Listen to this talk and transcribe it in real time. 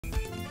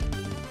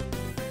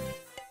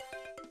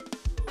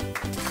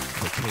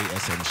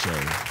KSM Show.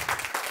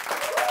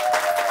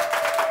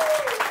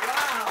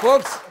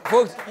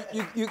 Folks,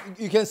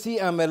 you can see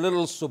I'm a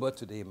little sober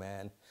today,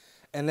 man.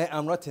 And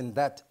I'm not in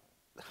that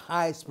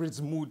high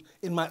spirits mood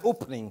in my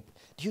opening.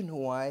 Do you know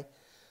why?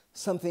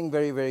 Something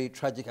very, very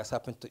tragic has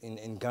happened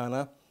in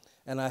Ghana.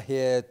 And I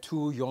hear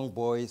 2 young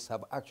boys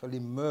have actually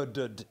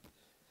murdered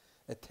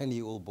a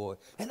 10-year-old boy.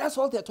 And that's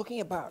all they're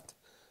talking about.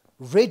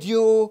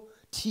 Radio,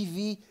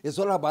 TV is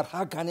all about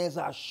how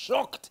Ghanaians are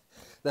shocked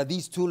that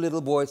these 2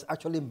 little boys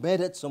actually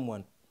murdered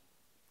someone.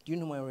 Do you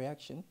know my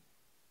reaction?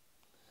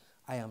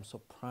 I am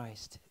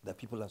surprised that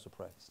people are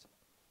surprised.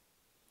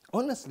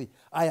 Honestly,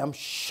 I am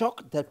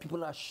shocked that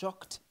people are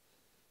shocked.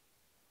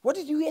 What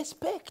did you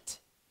expect?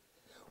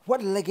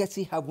 What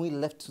legacy have we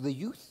left to the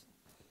youth?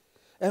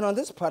 And on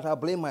this part, I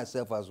blame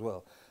myself as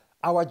well.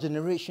 Our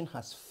generation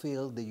has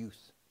failed the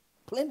youth.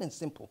 Plain and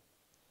simple.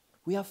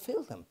 We have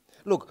failed them.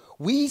 Look,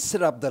 we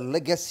set up the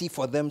legacy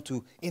for them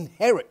to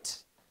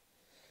inherit.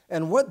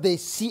 And what they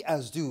see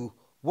us do,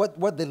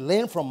 what they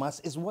learn from us,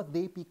 is what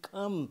they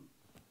become.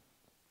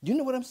 Do you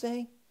know what I'm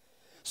saying?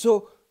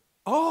 So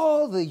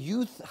all the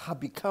youth have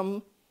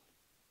become,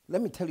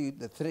 let me tell you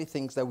the 3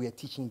 things that we are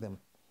teaching them.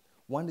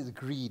 One is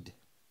greed.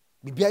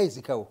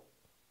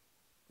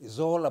 It's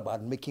all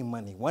about making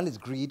money. One is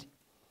greed.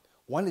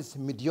 One is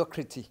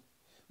mediocrity.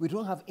 We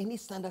don't have any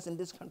standards in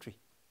this country.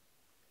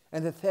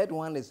 And the third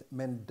one is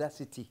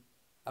mendacity.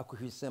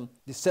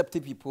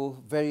 Deceptive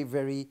people, very,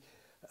 very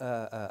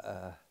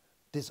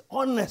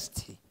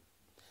dishonesty.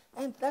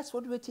 And that's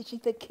what we're teaching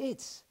the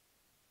kids.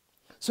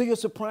 So you're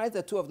surprised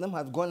that 2 of them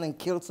have gone and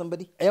killed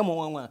somebody?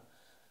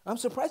 I'm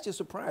surprised you're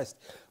surprised.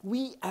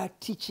 We are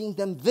teaching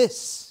them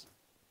this.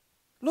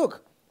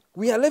 Look,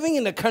 we are living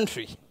in a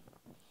country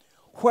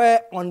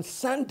where on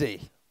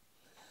Sunday,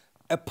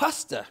 a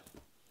pastor,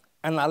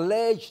 an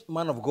alleged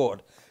man of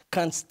God,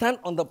 can stand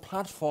on the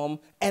platform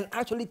and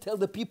actually tell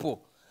the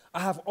people,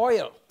 I have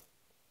oil.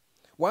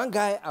 One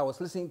guy I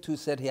was listening to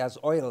said he has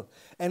oil.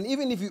 And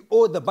even if you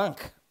owe the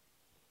bank,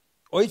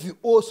 or if you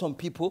owe some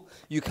people,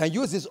 you can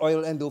use this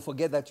oil and they'll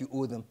forget that you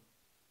owe them.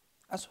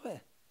 I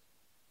swear.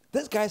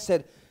 This guy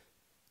said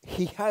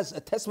he has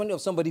a testimony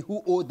of somebody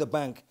who owed the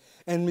bank,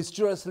 and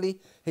mysteriously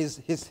his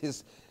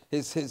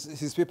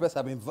papers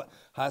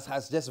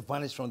has just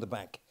vanished from the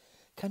bank.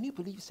 Can you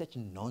believe such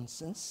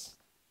nonsense?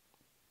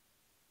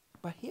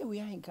 But here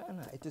we are in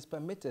Ghana. It is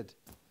permitted.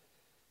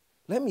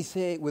 Let me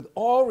say, with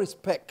all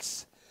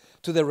respects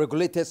to the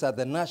regulators at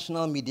the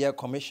National Media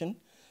Commission,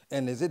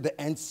 and is it the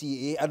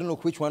NCA? I don't know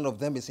which one of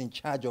them is in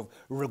charge of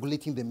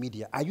regulating the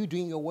media. Are you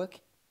doing your work?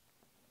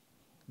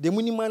 The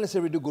miniman is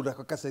already good.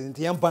 XYZ.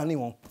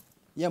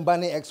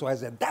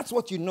 That's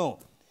what you know.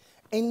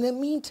 In the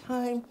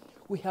meantime,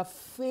 we have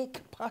fake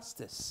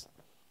pastors.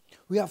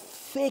 We have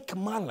fake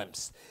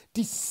malams,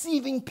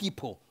 deceiving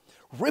people,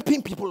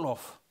 ripping people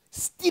off,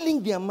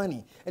 stealing their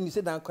money. And you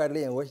sit down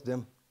quietly and watch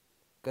them,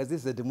 because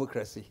this is a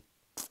democracy.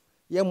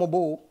 Yeah,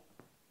 Mobo.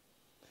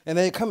 And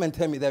then you come and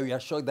tell me that we are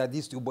shocked that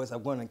these 2 boys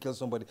have gone and killed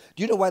somebody.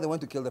 Do you know why they want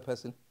to kill the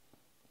person?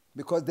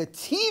 Because the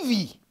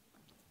TV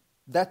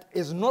that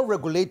is not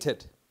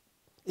regulated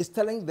is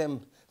telling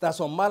them that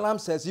some malam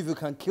says if you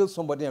can kill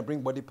somebody and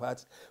bring body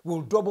parts, we'll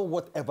double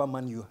whatever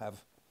money you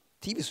have.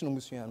 TV is no.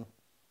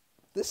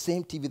 The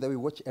same TV that we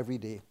watch every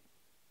day.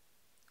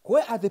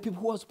 Where are the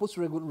people who are supposed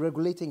to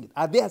regulating it?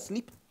 Are they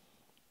asleep?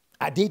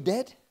 Are they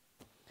dead?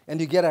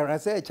 And you get around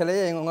and say,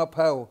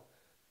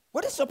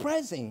 what is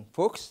surprising,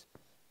 folks?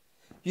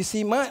 You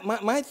see,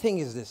 my thing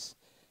is this.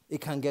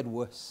 It can get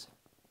worse.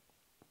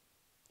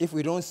 If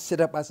we don't sit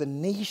up as a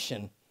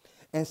nation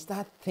and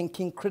start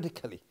thinking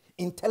critically,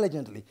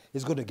 intelligently,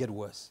 it's going to get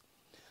worse.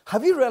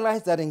 Have you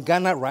realized that in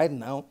Ghana right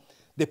now,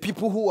 the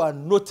people who are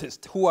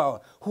noticed, who are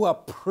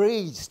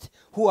praised,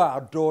 who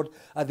are adored,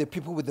 are the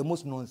people with the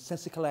most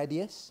nonsensical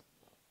ideas?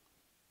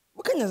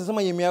 What can you say?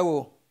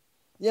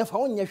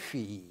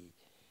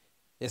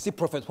 You see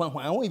Prophet Juan,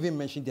 I won't even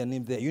mention their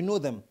name there. You know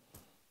them.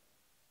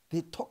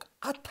 They talk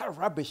utter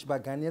rubbish,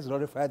 but Ghanaians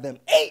glorify them.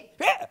 Hey,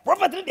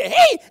 Prophet,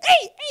 hey.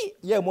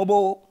 Yeah,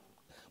 Mobo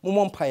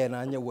Empire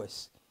and your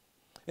worse.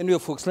 Anyway,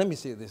 folks, let me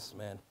say this,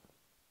 man.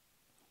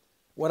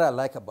 What I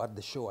like about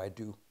the show I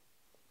do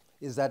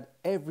is that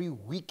every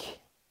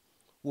week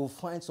we'll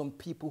find some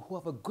people who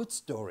have a good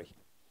story,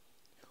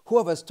 who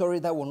have a story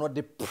that will not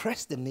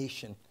depress the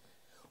nation,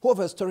 who have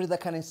a story that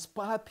can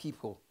inspire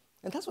people.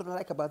 And that's what I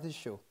like about this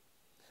show.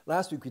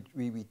 Last week,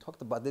 we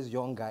talked about this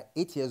young guy,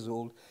 8 years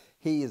old.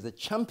 He is the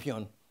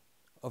champion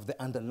of the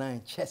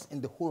under-9 chess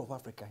in the whole of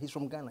Africa. He's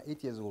from Ghana,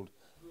 8 years old.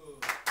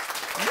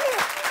 Yeah.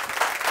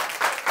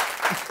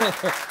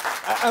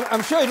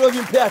 I'm sure you don't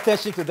even pay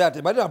attention to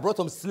that. But I brought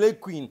some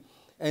slave queen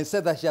and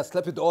said that she has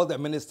slept with all the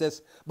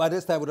ministers. By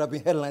this time, it would have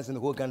been headlines in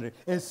the whole country.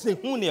 And say,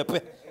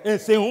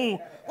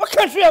 what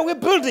country are we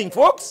building,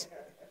 folks?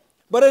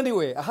 But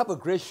anyway, I have a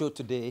great show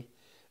today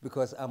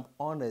because I'm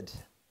honored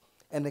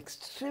and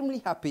extremely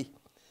happy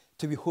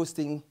to be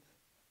hosting,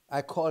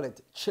 I call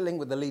it Chilling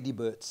with the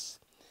Ladybirds.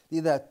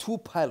 These are 2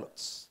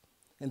 pilots,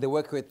 and they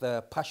work with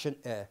Passion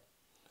Air.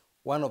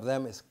 One of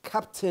them is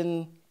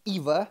Captain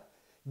Eva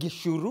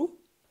Gishuru,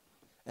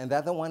 and the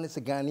other one is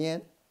a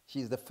Ghanaian.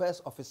 She's the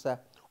first officer,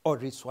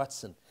 Audrey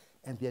Swatson,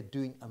 and they're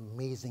doing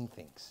amazing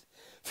things.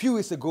 A few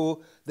weeks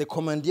ago, they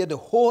commandeered the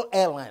whole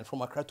airline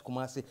from Accra to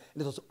Kumasi,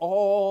 and it was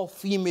all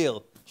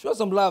female. Show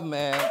some love,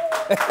 man.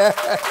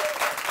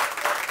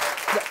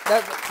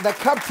 The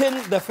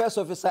captain, the first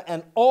officer,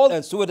 and all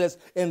the stewardess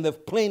in the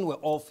plane were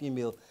all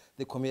female.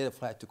 They committed a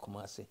flight to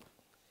Kumasi.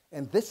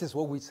 And this is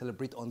what we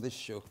celebrate on this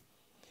show.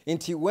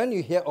 Until when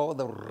you hear all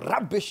the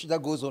rubbish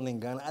that goes on in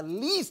Ghana, at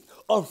least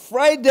on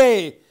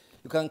Friday,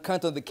 you can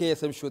count on the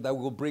KSM show that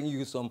will bring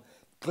you some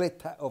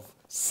glitter of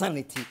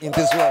sanity in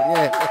this world.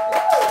 Yeah.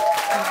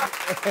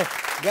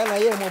 Ghana,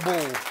 yeah,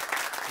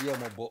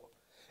 mobo.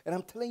 And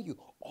I'm telling you,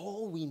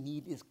 all we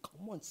need is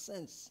common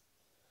sense.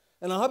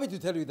 And I'm happy to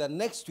tell you that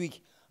next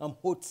week, I'm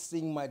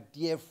hosting my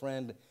dear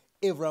friend,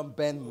 Avram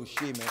Ben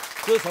Moshe, man.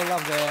 Show some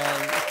love,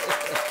 man.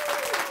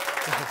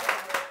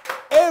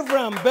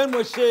 Avram Ben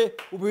Moshe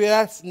will be with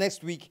us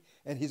next week,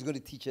 and he's going to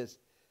teach us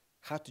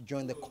how to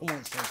join the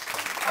common sense.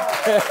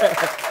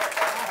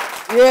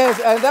 Yes,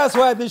 and that's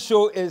why this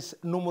show is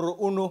numero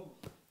uno,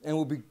 and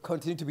will be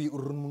continue to be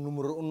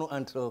numero uno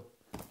until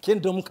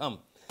kingdom come.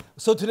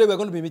 So today we're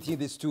going to be meeting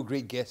these two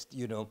great guests,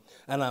 you know,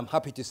 and I'm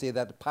happy to say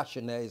that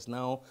Passion is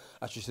now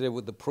associated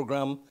with the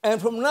program.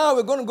 And from now,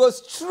 we're going to go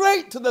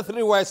straight to the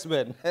three wise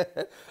men.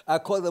 I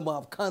call them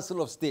our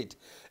Council of State.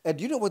 And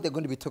do you know what they're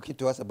going to be talking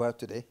to us about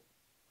today?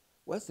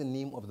 What's the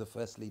name of the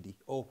First Lady?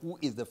 Or who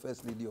is the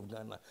First Lady of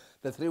Ghana?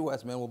 The three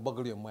wise men will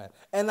boggle your mind.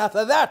 And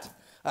after that,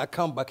 I'll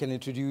come back and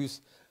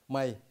introduce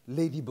my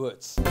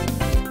ladybirds.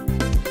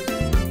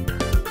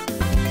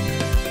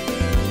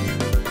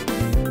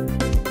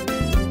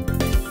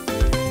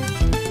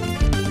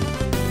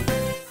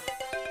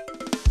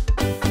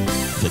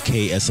 The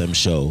KSM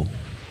Show.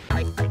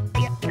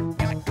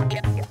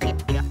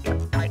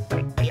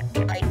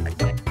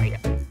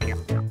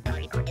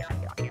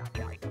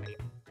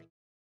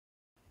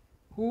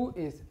 Who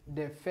is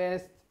the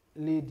first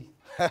lady?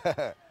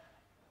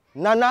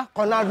 Nana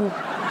Konadu.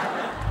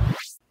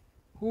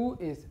 Who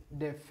is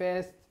the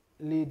first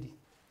lady?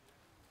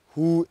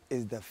 Who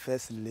is the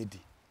first lady?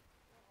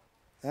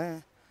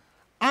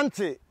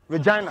 Auntie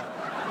Regina.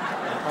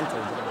 Auntie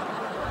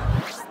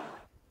Regina.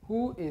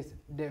 Who is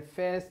the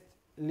first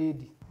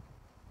lady?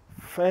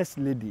 First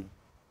lady.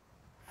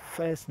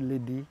 First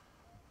lady.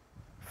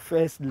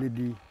 First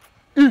lady.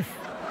 If.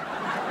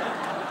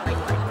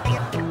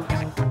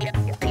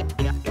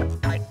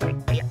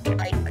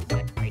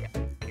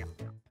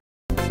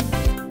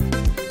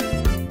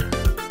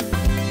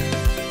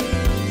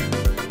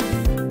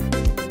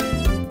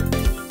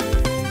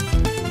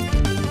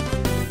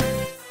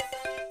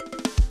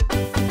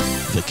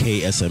 The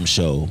KSM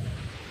Show.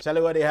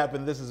 Charlie, what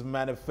happened? This is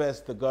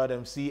Manifest, the God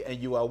MC, and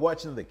you are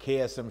watching the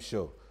KSM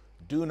Show.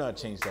 Do not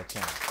change that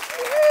channel.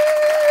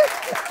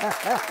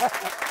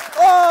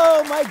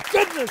 Oh, my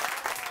goodness.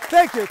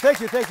 Thank you, thank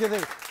you, thank you,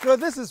 thank you. You know,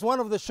 this is one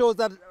of the shows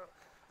that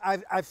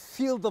I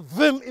feel the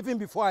vim even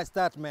before I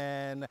start,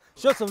 man.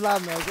 Show some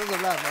love, man. Show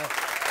some love, man.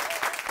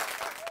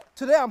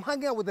 Today, I'm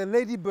hanging out with the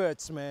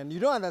ladybirds, man. You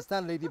don't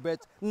understand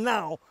ladybirds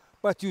now,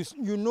 but you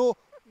know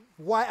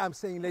why I'm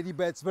saying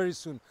ladybirds very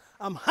soon.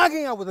 I'm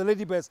hanging out with the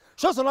ladybirds.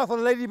 Show some love for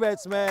the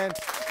ladybirds, man.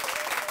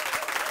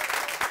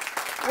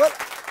 Well,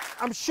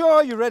 I'm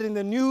sure you read in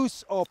the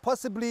news or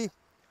possibly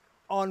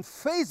on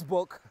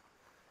Facebook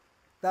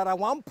that at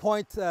one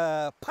point,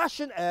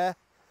 Passion Air,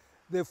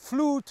 they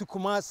flew to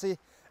Kumasi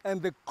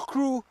and the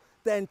crew,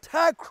 the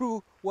entire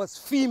crew was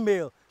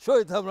female. Show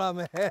it up,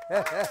 man. The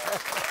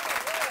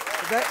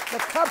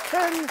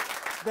captain,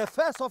 the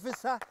first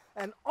officer,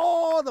 and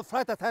all the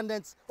flight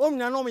attendants. Well,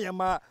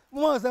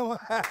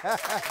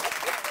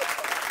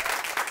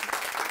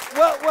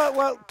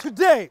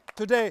 today,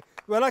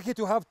 we're lucky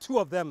to have two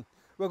of them.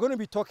 We're going to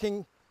be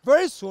talking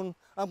very soon.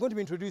 I'm going to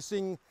be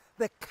introducing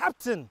the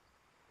captain,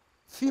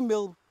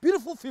 female,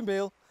 beautiful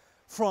female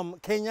from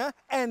Kenya,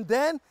 and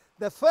then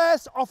the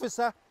first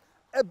officer,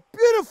 a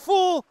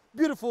beautiful,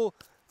 beautiful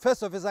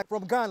first officer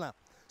from Ghana.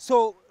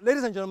 So,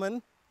 ladies and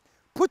gentlemen,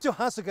 put your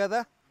hands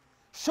together,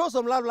 show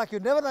some love like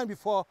you've never done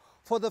before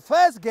for the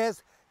first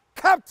guest,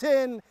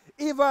 Captain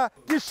Eva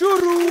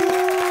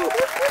Gishuru.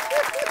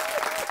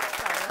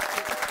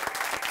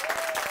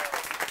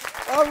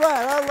 All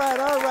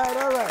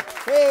right.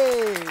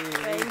 Hey.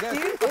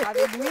 Thank you for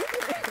having me.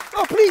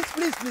 Oh, please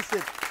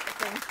sit.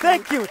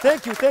 Thank you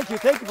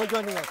for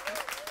joining us.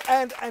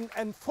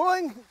 And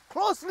following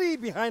closely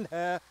behind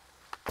her,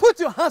 put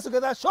your hands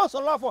together, show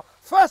some love for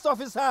First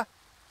Officer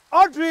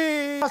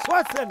Audrey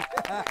Swatson.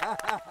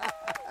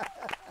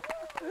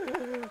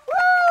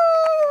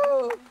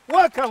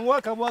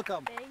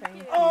 Welcome. Thank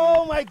you.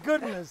 Oh my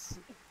goodness.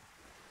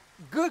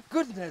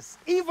 Goodness.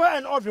 Eva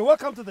and Audrey,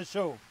 welcome to the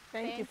show.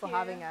 Thank you for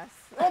having us.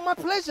 Oh, my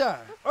pleasure.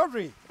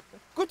 Audrey,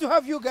 good to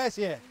have you guys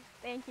here.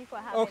 Thank you for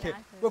having Okay, us.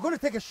 we're going to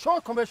take a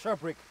short commercial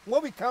break.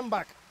 When we come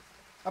back,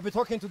 I'll be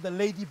talking to the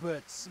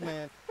ladybirds,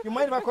 man. You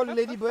mind if I call you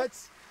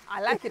ladybirds?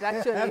 I like it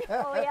actually.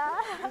 Oh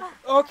yeah.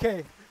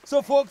 Okay,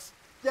 so folks,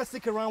 just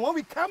stick around. When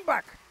we come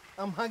back,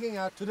 I'm hanging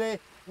out today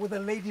with the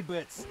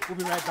ladybirds. We'll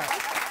be right back.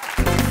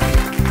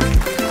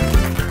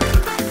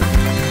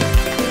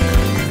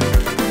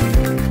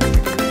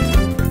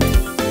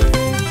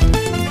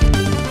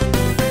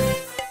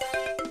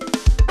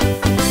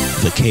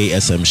 The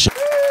KSM Show.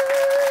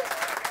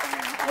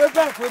 We're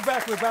back.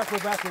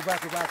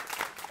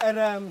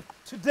 And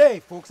today,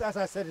 folks, as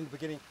I said in the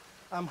beginning,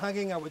 I'm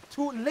hanging out with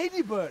two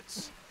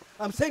ladybirds.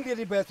 I'm saying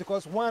ladybirds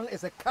because one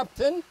is a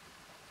captain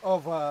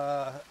of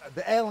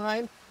the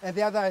airline, and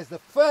the other is the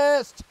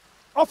first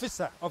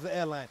officer of the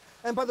airline.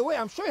 And by the way,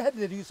 I'm sure you had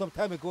the news some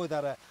time ago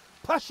that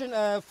Passion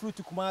flew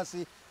to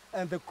Kumasi,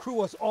 and the crew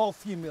was all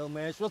female,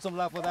 man. Show some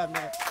love for that,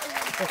 man.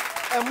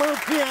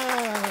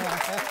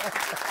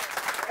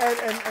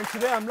 And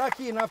today I'm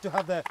lucky enough to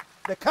have the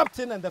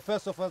captain and the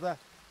first officer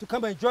to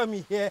come and join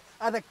me here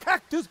at the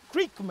Cactus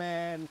Creek,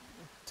 man.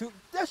 To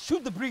just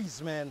shoot the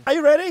breeze, man. Are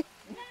you ready?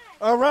 Yes.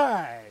 All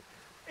right.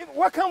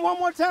 Welcome one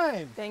more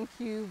time. Thank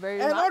you very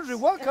And much. Audrey,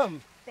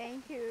 welcome.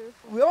 Thank you.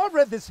 We all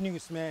read this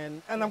news,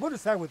 man, and I'm going to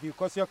start with you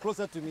because you're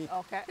closer to me.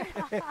 Okay.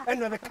 And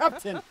you're the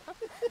captain.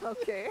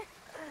 Okay.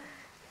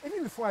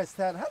 Even before I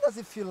start, how does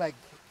it feel like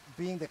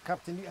being the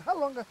captain? How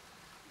long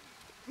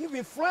you've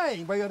been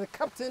flying, but you're the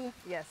captain?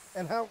 Yes.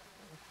 And how?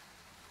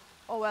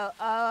 Oh,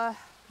 well,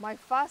 my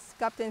first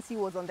captaincy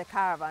was on the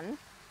Caravan.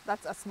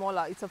 That's a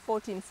smaller, it's a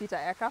 14-seater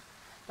aircraft.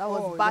 That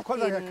was back they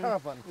call in... it a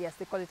Caravan? Yes,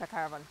 they call it a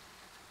Caravan.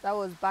 That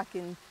was back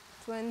in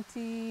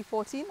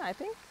 2014, I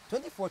think.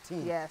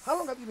 2014? Yes. How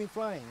long have you been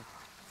flying?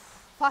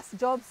 First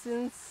job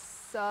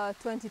since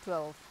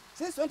 2012.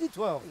 Since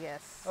 2012?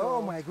 Yes. Oh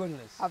so my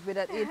goodness. I've been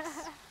at it.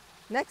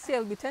 Next year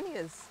will be 10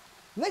 years.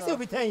 Next year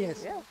will be 10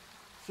 years? Yeah.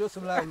 Show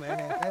some love, man.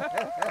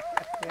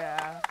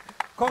 Yeah.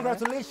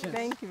 Congratulations.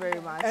 Thank you very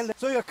much. And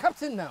so you're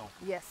captain now?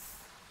 Yes.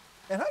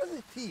 And how does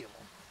it feel?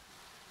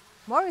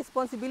 More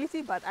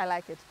responsibility, but I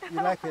like it. You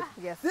like it?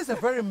 Yes. This is a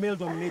very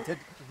male-dominated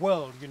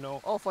world, you know.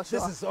 Oh, for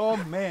sure. This is all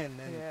men.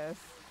 And, Yes.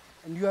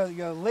 and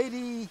you're a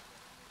lady,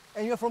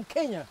 and you're from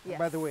Kenya, Yes.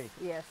 by the way.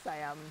 Yes, I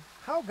am.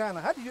 How Ghana?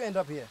 How did you end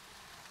up here?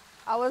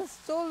 I was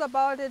told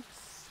about it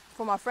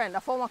from a friend,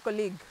 a former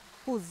colleague,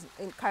 who's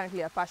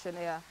currently a Passion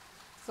Air.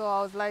 So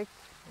I was like,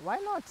 why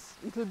not?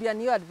 It will be a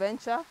new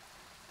adventure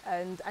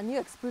and a new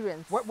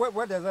experience.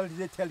 What does did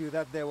they tell you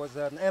that there was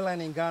an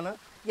airline in Ghana?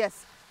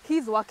 Yes,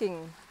 he's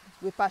working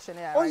with Passion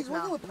Air Oh, right he's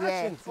working now. with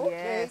Passion. Yes,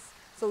 Okay. yes.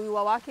 So we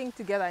were working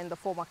together in the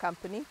former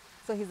company.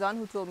 So he's the one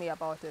who told me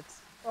about it.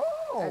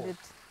 Oh. And it,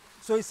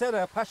 So he said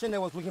Passion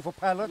Air was looking for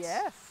pilots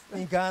yes.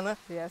 in Ghana.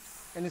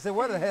 Yes. And he said,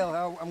 what the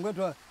hell? I'm going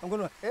to.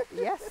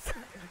 Yes.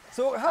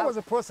 So how was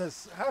the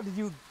process? How did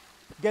you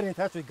get in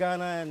touch with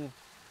Ghana? And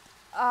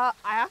I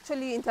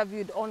actually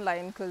interviewed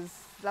online because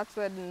that's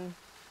when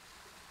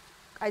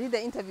I did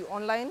the interview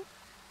online,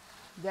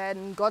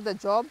 then got the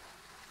job.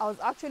 I was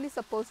actually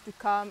supposed to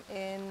come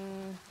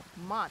in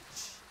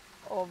March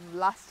of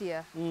last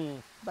year,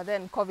 but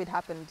then COVID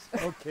happened.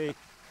 okay.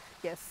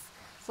 Yes.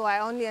 So I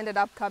only ended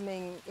up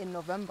coming in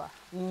November.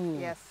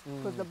 Yes,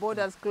 because the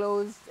borders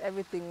closed,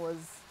 everything was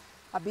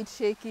a bit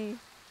shaky.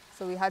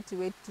 So we had to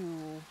wait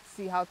to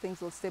see how things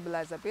will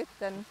stabilize a bit.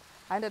 Then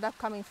I ended up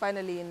coming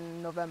finally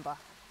in November.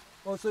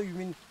 Oh, so you've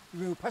been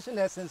Passion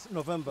Air since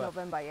November?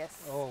 November,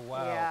 yes. Oh,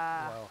 wow.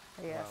 Yeah. Wow.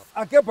 Yes. Wow.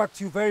 I'll get back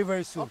to you very,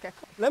 very soon. Okay.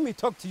 Let me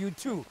talk to you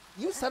too.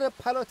 You started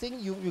piloting,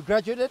 you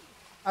graduated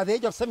at the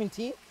age of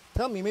 17?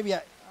 Tell me, maybe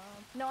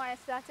No, I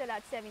started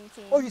at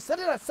 17. Oh, you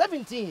started at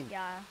 17?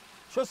 Yeah.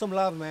 Show some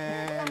love,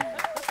 man.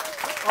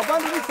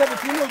 Abandoning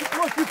 17, no,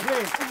 keep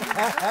playing.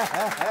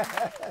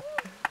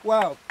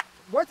 Wow.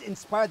 What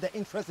inspired the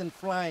interest in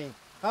flying?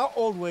 How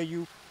old were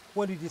you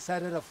when you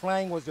decided that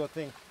flying was your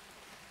thing?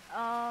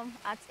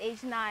 At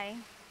age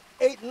 9.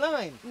 8,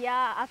 9?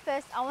 Yeah, at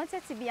first I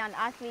wanted to be an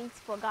athlete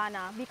for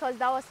Ghana because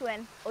that was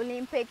when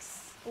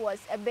Olympics was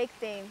a big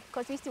thing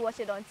because we used to watch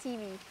it on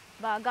TV.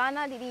 But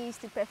Ghana didn't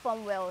used to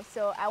perform well,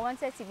 so I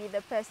wanted to be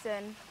the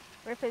person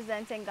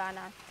representing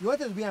Ghana. You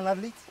wanted to be an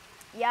athlete?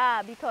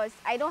 Yeah, because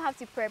I don't have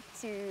to prep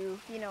to,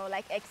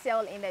 like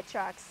excel in the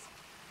tracks.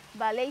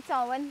 But later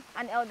on, when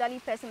an elderly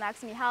person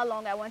asked me how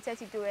long I wanted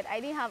to do it,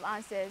 I didn't have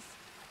answers.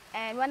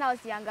 And when I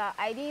was younger,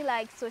 I didn't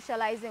like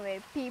socializing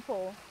with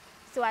people.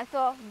 So I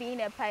thought being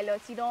a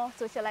pilot, you don't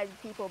socialize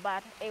with people,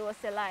 but it was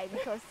a lie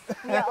because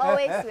we are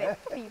always with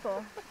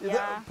people.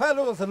 Yeah.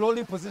 Pilot was a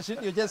lonely position.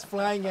 You're just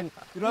flying and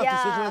you don't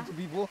have to socialize with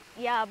people.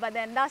 Yeah, but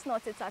then that's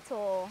not it at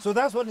all. So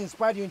that's what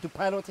inspired you into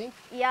piloting?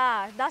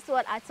 Yeah, that's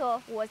what I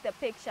thought was the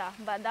picture,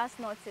 but that's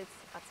not it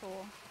at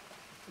all.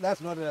 That's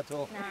not it at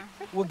all.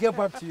 Nah. We'll get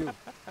back to you.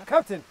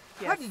 Captain,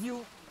 Yes.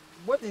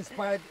 what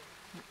inspired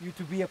you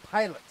to be a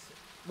pilot?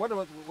 What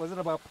was it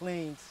about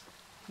planes?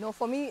 No,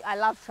 for me, I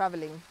love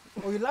traveling.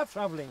 Oh, you love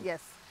traveling?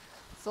 Yes.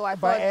 So I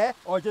By thought, air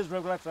or just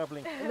regular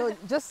traveling? no,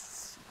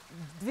 just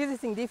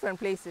visiting different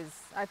places.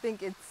 I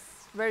think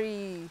it's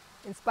very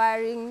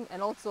inspiring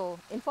and also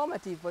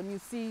informative when you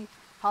see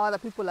how other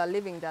people are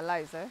living their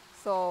lives.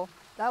 So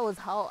that was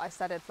how I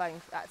started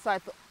flying. So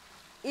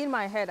in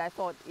my head, I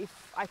thought if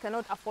I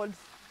cannot afford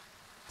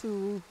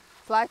to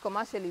fly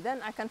commercially,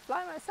 then I can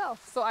fly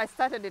myself. So I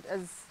started it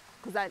as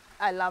because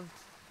I loved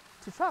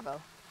to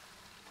travel.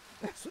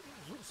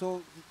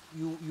 So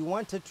you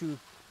wanted to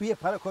be a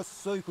pilot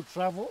so you could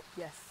travel?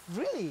 Yes.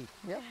 Really?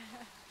 Yeah.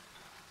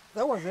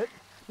 That was it?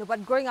 No,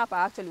 but growing up,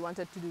 I actually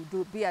wanted to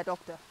be a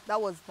doctor.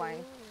 That was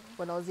when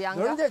I was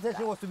younger. Your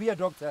intention was to be a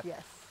doctor?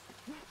 Yes.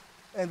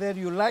 And then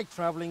you liked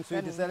traveling, so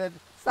you Then decided...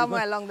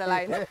 somewhere along the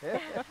line,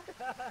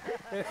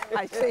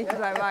 I changed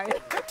my mind.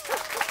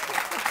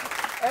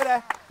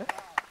 And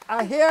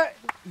I hear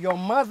your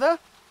mother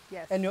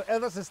Yes. and your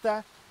elder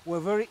sister were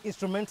very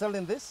instrumental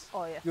in this.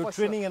 Oh, yeah, Your for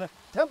training sure. and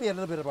tell me a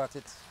little bit about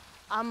it.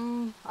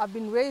 I've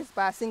been raised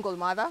by a single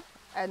mother,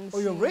 and Oh,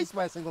 you're raised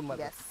by a single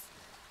mother. Yes,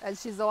 and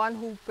she's the one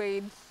who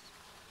paid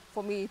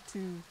for me to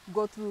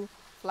go through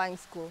flying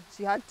school.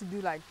 She had to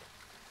do like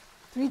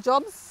 3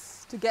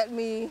 jobs to get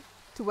me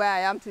to where I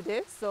am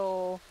today.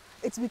 So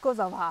it's because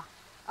of her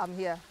I'm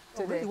here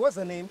Oh, today. really? What's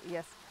her name?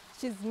 Yes,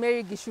 she's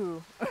Mary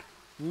Gishuru.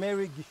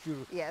 Mary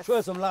Gishuru. Yes. Show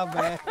her some love,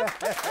 man.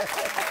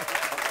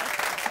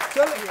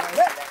 So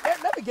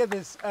let me get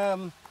this.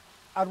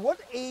 At what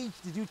age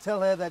did you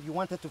tell her that you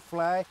wanted to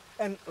fly?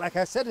 And like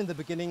I said in the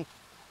beginning,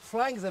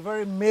 flying is a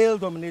very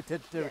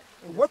male-dominated.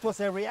 What was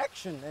her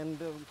reaction? And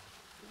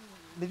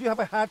did you have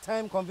a hard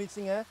time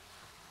convincing her?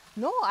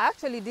 No, I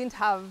actually didn't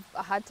have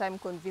a hard time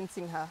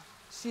convincing her.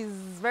 She's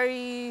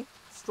very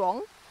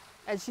strong,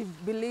 and she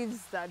believes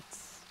that,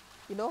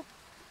 you know,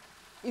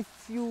 if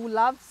you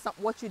love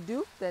what you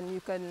do, then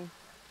you can,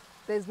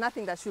 there's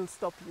nothing that should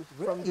stop you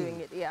from Really? doing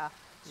it. Yeah.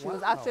 She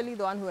was Wow. actually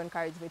the one who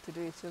encouraged me to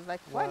do it. She was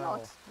like, why Wow.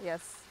 not? Yes.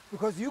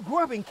 Because you grew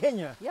up in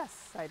Kenya. Yes,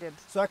 I did.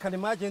 So I can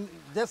imagine,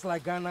 just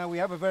like Ghana, we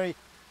have a very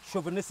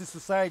chauvinistic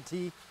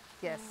society.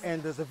 Yes.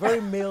 And there's a very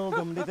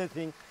male-dominated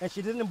thing. And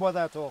she didn't bother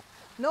at all.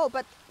 No,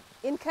 but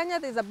in Kenya,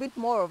 there's a bit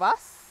more of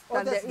us. Oh,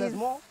 than there's there is.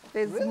 more?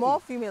 There's Really? more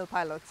female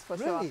pilots, for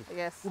Really? sure.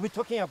 Yes. We'll be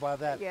talking about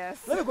that. Yes.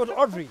 Let me go to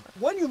Audrey.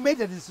 When you made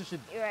the decision,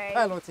 Right.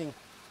 piloting,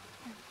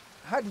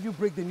 how did you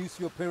break the news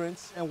to your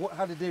parents and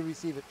how did they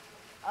receive it?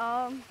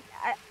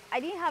 I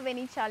didn't have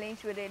any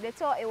challenge with it. They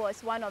thought it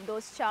was one of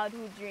those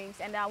childhood dreams,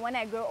 and that when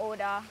I grow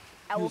older,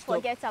 I will stop.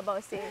 forget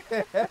about it.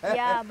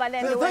 Yeah, but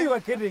then So I they thought you were,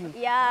 were kidding.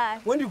 yeah,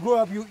 When you grow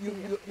up, you're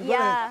Yeah,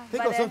 gonna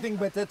think but of then- something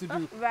better to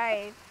do.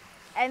 right.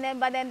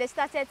 But then they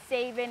started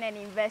saving and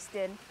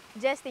investing,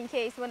 just in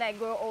case when I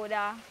grow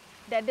older,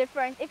 the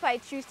difference, if I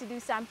choose to do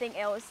something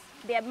else,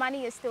 their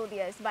money is still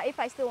theirs. But if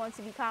I still want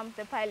to become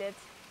the pilot,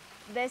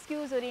 the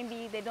excuse wouldn't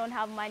be they don't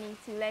have money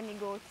to let me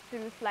go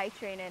through flight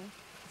training.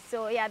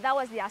 So yeah, that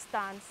was their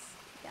stance.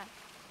 Yeah.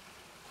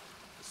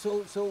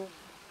 So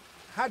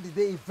how did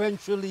they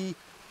eventually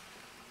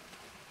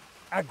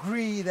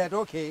agree that,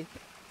 okay,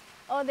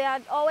 Oh, they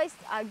had always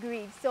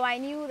agreed. So I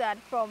knew that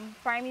from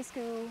primary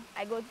school,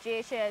 I go to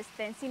JHS,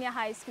 then senior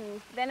high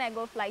school, then I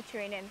go flight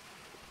training.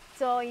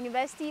 So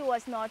university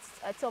was not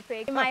a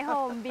topic in my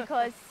home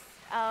because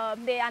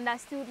they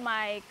understood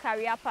my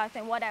career path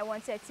and what I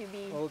wanted to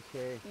be.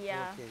 okay,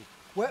 Yeah.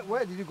 okay.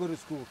 Where did you go to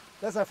school?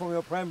 That's like from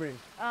your primary.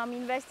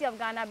 University of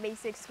Ghana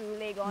Basic School,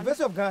 Legon.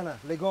 University of Ghana,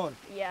 Legon.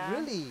 Yeah.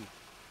 Really?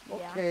 Yeah.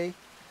 Okay.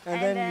 And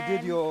And then you did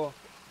then your...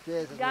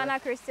 Yes, as Ghana well.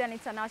 Christian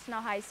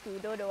International High School,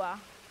 Dodowa.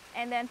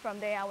 And then from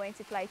there, I went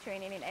to flight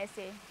training in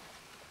SA.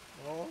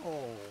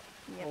 Oh,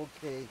 Yep.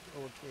 okay.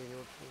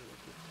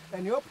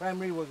 And your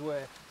primary was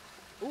where?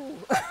 Ooh.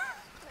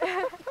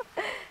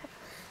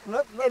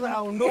 Not that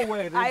I'll know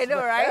where it is. I know,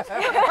 right?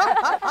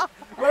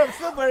 But I'm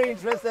still very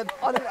interested.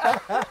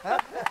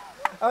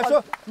 I'm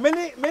sure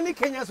many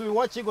Kenyans will be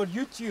watching on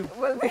YouTube.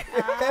 Well,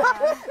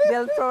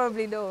 they'll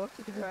probably know.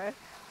 Right?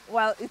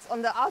 Well, it's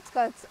on the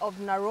outskirts of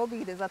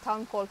Nairobi. There's a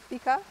town called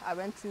Thika. I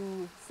went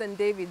to St.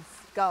 David's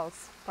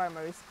Girls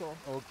Primary School.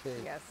 Okay.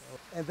 Yes.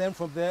 And then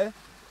from there,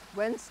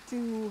 Went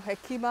to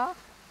Hekima,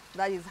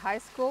 that is high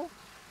school.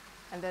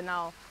 And then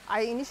now,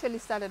 I initially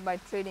started by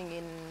training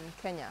in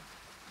Kenya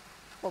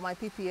for my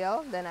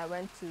PPL. Then I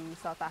went to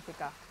South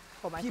Africa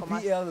for my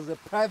PPL is a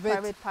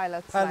private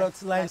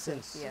pilot's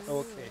license. Yes.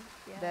 Okay.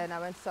 Yeah. Then I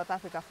went to South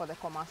Africa for the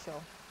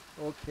commercial.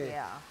 Okay.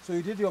 Yeah. So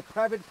you did your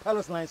private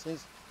pilot's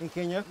license in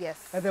Kenya?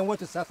 Yes. And then went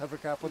to South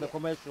Africa for the Yeah.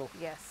 commercial?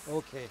 Yes.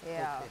 Okay.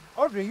 Yeah. Okay.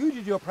 Audrey, you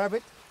did your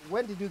private.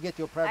 When did you get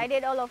your private? I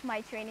did all of my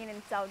training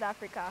in South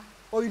Africa.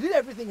 Oh, you did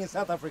everything in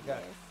South Africa?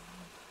 Yes.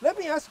 Let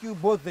me ask you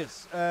both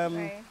this.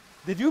 Right.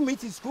 Did you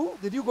meet in school?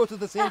 Did you go to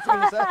the same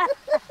school?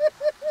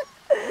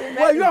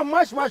 Well, you are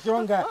much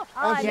younger. Oh,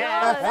 And no,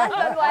 so- that's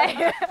not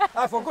why.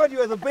 I forgot you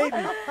were the baby.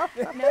 No.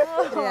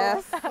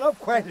 Yes. Not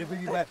quite a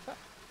baby, but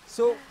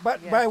so, but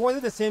Yes. was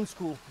it the same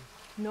school?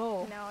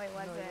 No. No, it No,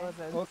 wasn't. it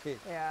wasn't. Okay.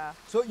 Yeah.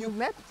 So You you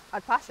met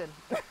at Passion.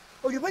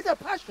 Oh, you met a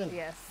Passion.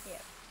 Yes.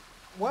 Yes.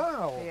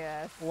 Wow.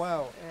 Yes.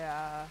 Wow.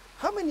 Yeah.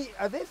 How many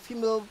are there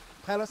female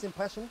pilots in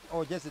Passion,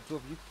 or just the two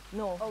of you?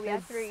 No. Oh, we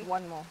had there's 3.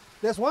 One more.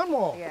 There's one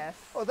more. Yes.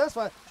 Oh, that's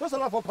fine. Just a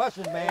lot for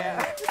Passion, man.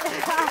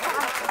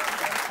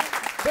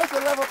 Just a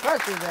lot for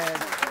Passion, man.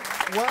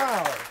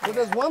 Wow. So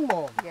there's one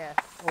more. Yes.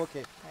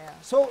 Okay. Yeah.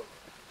 So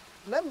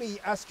let me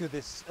ask you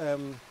this.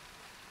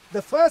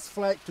 The first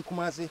flight to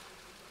Kumasi,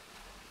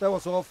 that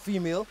was all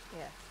female.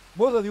 Yes.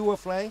 Both of you were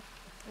flying.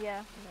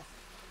 Yeah.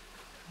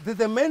 Did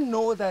the men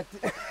know that?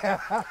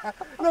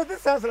 No,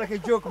 this sounds like a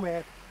joke,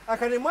 man. I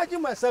can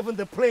imagine myself in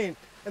the plane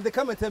and they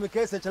come and tell me,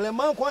 "KSM, Charlie,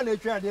 man, wait a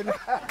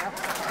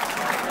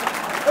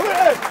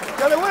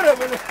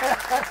minute."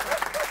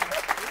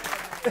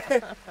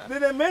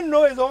 Did the men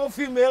know it's all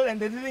female and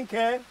they didn't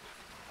care?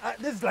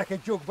 This is like a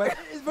joke, but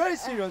it's very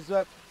serious.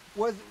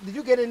 Did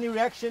you get any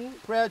reaction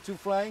prior to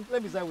flying?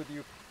 Let me start with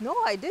you. No,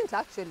 I didn't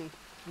actually.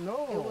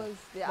 No. It was,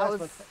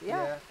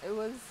 Yeah. it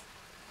was,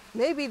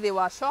 maybe they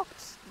were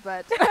shocked,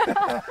 but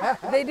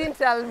they didn't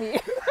tell me.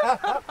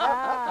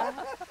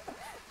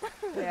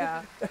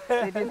 Yeah,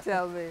 they didn't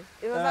tell me.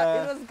 It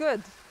was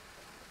good.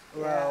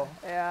 Wow.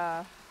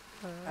 Yeah.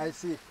 I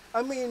see.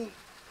 I mean,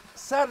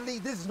 sadly,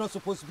 this is not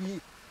supposed to be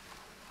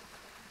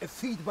a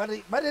feat, but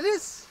it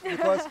is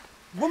because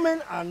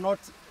women are not,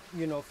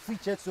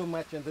 featured so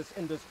much in this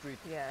industry.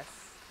 Yes.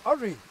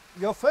 Audrey,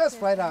 your first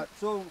flight out.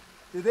 So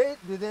did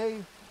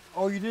they,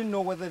 or you didn't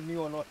know whether they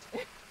knew or not?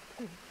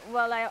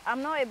 Well,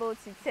 I'm not able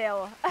to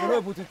tell. You're not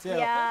able to tell.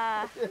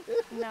 Yeah.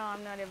 No,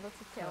 I'm not able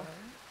to tell.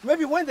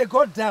 Maybe when they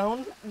got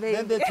down,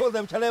 then they told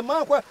them, "Charlie,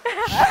 man, Oh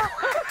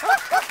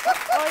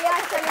yeah,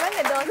 actually, when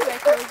the doors were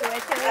closed, they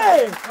were telling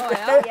hey!" me. Oh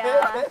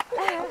yeah.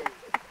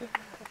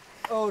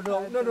 Oh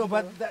no,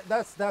 but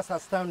that's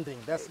astounding.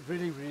 That's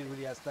really, really,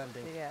 really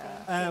astounding.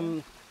 Yeah.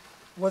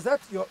 Was that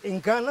in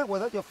Ghana?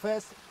 Was that your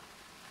first?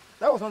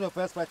 That was not your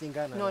first flight in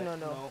Ghana. No, right?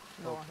 no.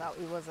 Okay. That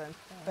it wasn't.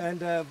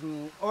 And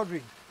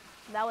Audrey,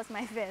 That was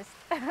my first.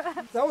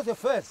 that was your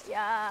first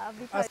Yeah,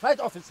 because as flight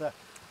officer.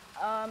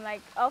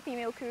 like all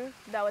female crew,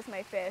 that was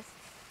my first.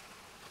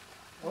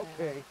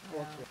 Okay,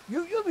 okay.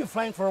 You've been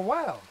flying for a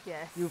while.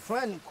 Yes. You flew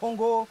in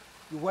Congo.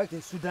 You worked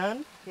in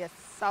Sudan, Yes,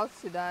 South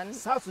Sudan,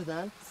 South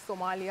Sudan,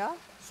 Somalia,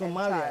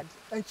 Somalia,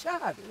 and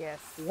Chad. Yes.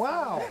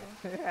 Wow.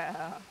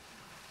 Yeah.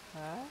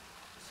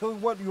 So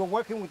what, you were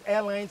working with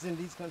airlines in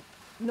these countries?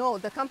 No,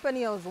 the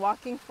company I was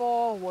working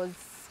for was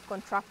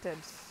contracted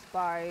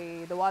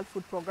by the World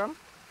Food Program.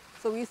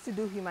 So we used to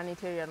do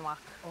humanitarian work.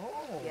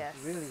 Oh, Yes.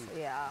 really?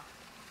 Yeah.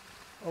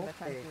 In the Okay.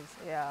 countries.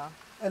 Yeah.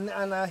 And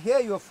I hear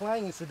you're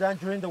flying in Sudan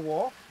during the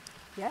war.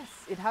 Yes,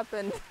 it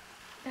happened.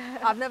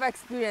 I've never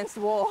experienced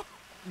war.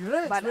 You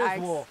didn't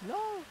experience war. No,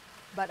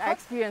 but I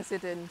experienced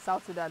it in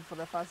South Sudan for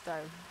the first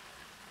time.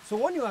 So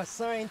when you were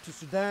assigned to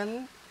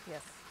Sudan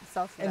Yes,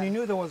 South Sudan. and you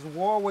knew there was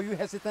war, were you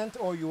hesitant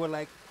or you were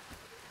like,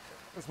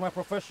 it's my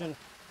profession?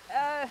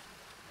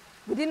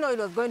 We didn't know it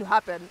was going to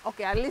happen.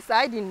 Okay, at least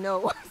I didn't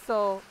know.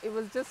 So it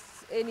was just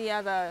any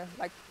other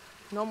like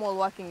normal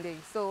working day.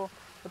 So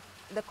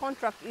the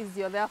contract is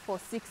you're there for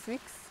 6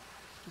 weeks,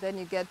 then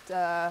you get 2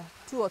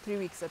 or 3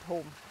 weeks at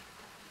home.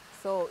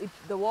 So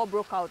the war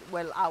broke out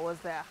while I was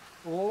there.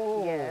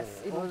 Oh, Yes,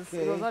 it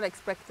was not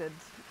expected.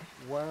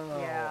 Wow.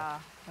 Yeah,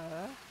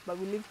 but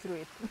we lived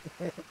through it.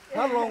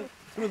 How long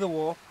through the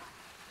war?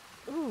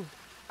 Ooh,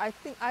 I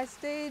think I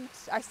stayed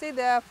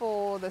there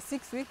for the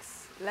 6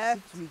 weeks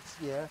left. 6 weeks,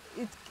 yeah.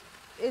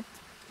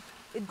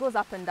 It goes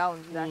up and down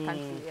in that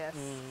country, yes.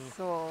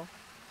 So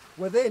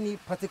Were there any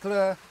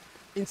particular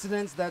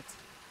incidents that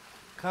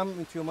come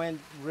into your mind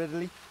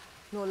readily?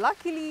 no,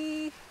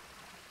 luckily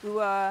we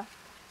were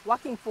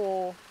working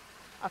for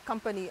a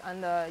company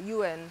under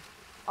UN.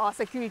 Our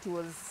security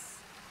was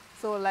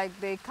so like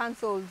they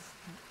cancelled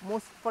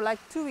most for like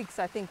 2 weeks.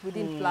 I think we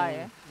didn't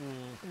fly.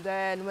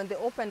 Then when they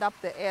opened up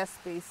the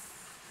airspace,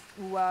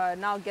 we were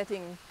now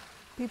getting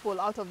people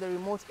out of the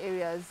remote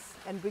areas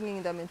and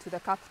bringing them into the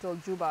capital,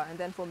 Juba, and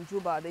then from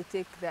Juba they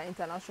take their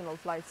international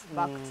flights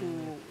back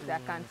to their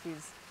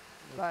countries.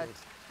 But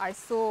I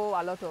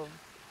saw a lot of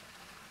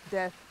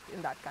death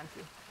in that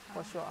country,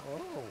 for sure. Oh,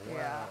 wow.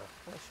 Yeah,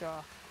 for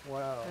sure.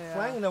 Wow. Yeah.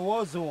 Flying in a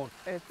war zone.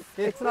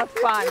 It's not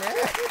fun, eh?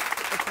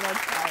 It's not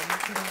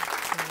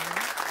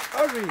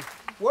fun. Audrey,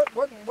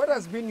 what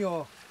has been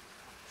your,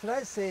 should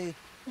I say,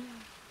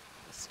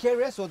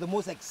 scariest or the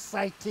most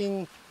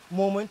exciting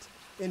moment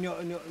in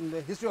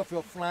the history of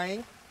your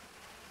flying?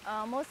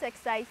 Most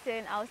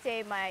exciting, I would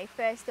say my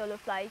first solo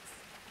flight.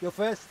 Your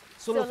first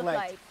solo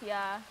flight?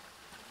 Yeah.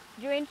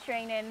 During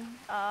training,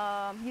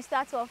 you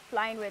start off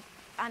flying with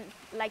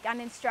an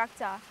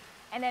instructor,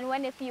 and then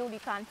when they feel you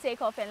can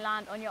take off and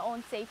land on your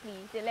own safely,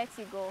 they let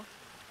you go.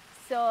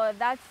 So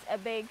that's a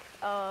big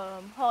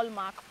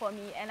hallmark for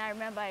me, and I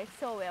remember it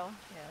so well.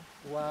 Yeah.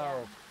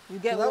 Wow. You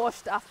get So that-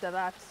 washed after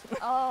that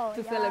Oh,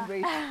 to yeah.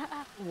 celebrate.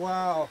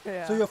 Wow.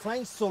 Yeah. So you're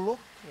flying solo?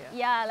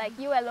 Yeah, like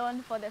you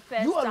alone for the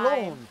first You time.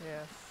 alone?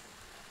 Yes.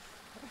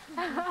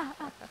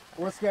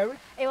 Was scary?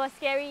 It was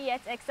scary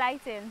yet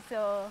exciting,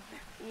 so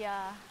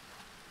yeah.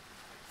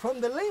 From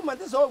the layman,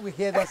 this is all we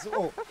hear. That's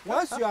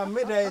once you are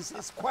midair,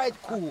 it's quite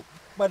cool.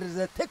 But it's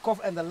the takeoff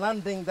and the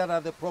landing that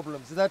are the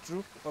problems. Is that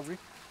true, Audrey?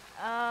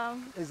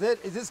 Is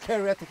it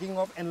scarier taking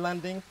off and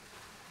landing?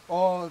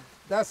 Or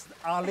that's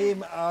our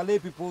lay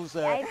people's...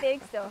 I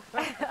think so.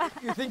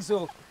 You think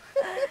so?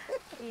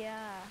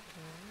 Yeah.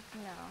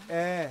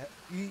 No.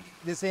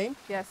 The same?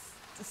 Yes.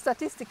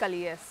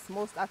 Statistically, yes.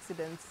 Most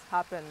accidents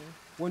happen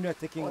When you're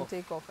taking on off.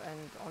 takeoff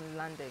and on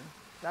landing.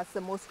 That's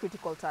the most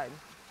critical time.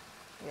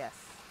 Yes.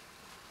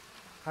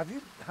 Have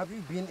you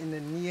been in a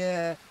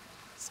near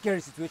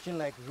scary situation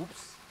like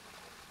whoops?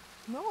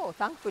 No,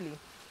 thankfully.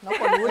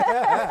 Knock on wood.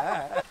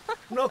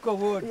 Knock on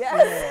wood.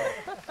 Yes.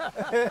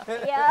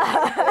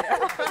 Yeah.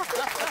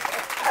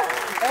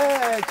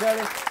 Hey,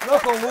 Charlie,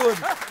 knock on wood.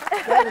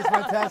 That is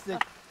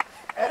fantastic.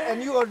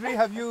 And you, Audrey,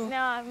 have you?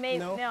 No,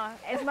 No? no,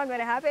 it's not going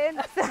to happen.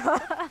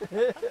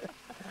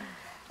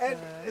 And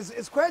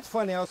it's quite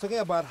funny. I was talking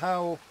about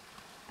how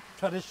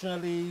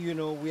traditionally, you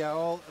know, we are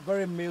all a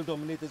very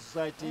male-dominated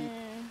society,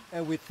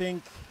 and we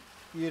think,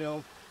 you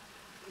know,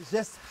 it's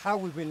just how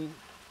we've been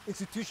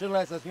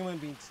institutionalized as human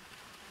beings.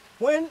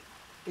 When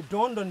it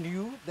dawned on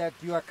you that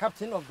you are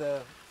captain of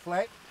the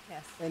flight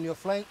Yes. and you're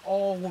flying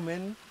all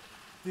women,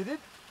 did it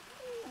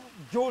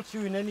jolt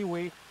you in any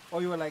way,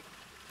 or you were like,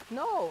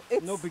 No,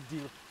 it's no big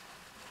deal?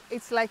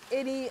 It's like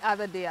any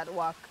other day at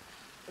work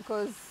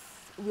because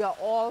we are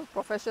all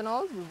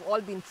professionals. We've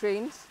all been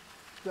trained.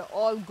 We're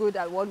all good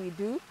at what we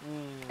do.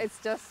 It's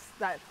just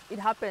that it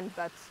happened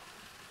that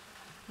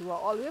we were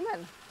all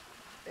women.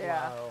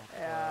 Yeah. Wow,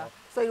 Yeah. wow.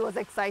 So it was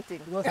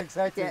exciting. It was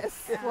exciting. Yes,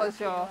 for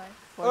sure.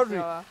 For Audrey.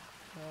 sure.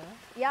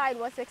 Yeah, it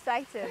was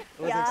exciting. It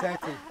was yeah.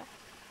 exciting.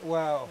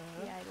 Wow.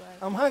 Yeah, it was.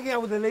 I'm hanging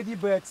out with the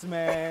ladybirds,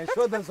 man.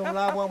 Show them some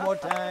love one more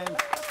time. and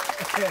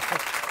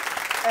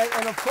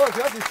of course,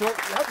 you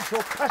have to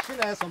show passion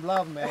and some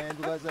love, man,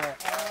 because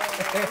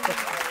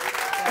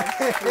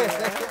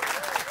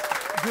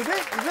do they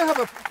have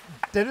a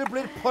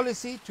deliberate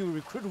policy to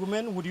recruit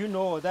women? Would you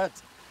know that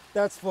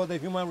that's for the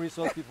human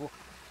resource people?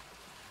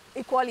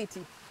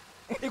 Equality.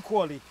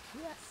 Equally.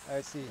 Yes.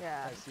 I see.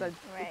 Yeah. I It's see. an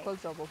Right. equal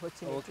job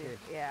opportunity. Okay.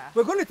 Yeah.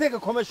 We're going to take a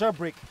commercial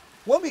break.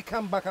 When we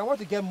come back, I want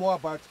to get more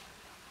about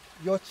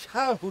your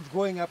childhood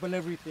growing up and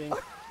everything.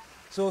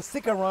 So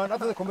stick around.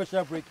 After the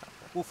commercial break,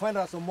 we'll find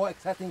out some more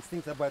exciting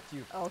things about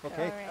you. Okay.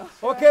 Okay,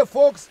 All right, okay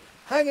folks,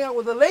 hanging out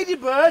with the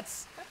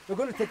ladybirds. We're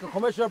going to take a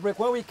commercial break.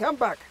 When we come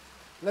back,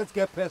 let's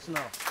get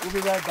personal. We'll be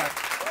right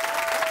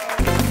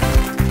back.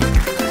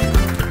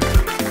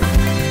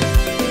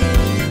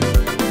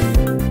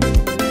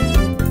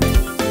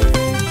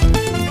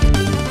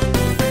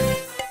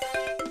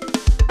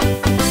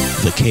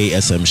 The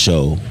KSM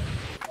Show.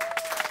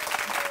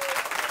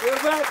 We're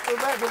back,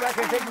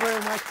 and thank you very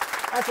much.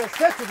 As I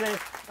said today,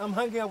 I'm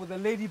hanging out with the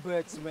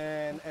ladybirds,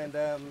 man, and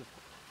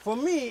for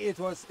me, it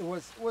was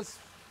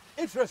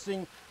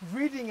interesting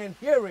reading and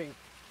hearing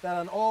that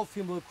an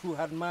all-female crew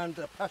had manned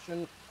a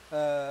passion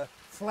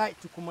flight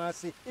to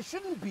Kumasi. It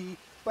shouldn't be,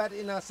 but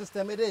in our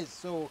system it is.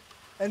 So,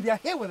 and they are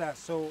here with us.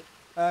 So,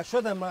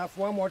 show them off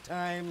one more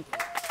time.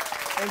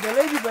 And the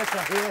ladybirds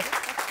are here.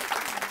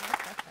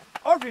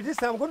 Audrey, this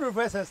time I'm going to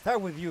reverse and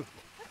start with you.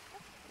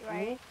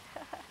 Right.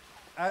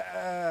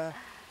 I'm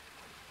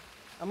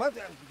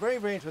very,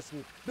 very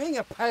interested. Being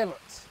a pilot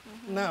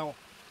now,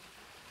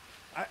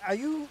 are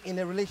you in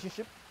a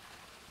relationship?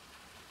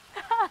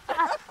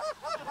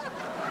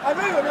 I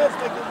know you're not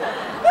expecting that.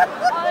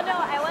 Oh no,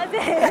 I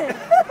wasn't.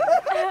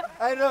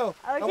 I know.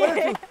 I Okay.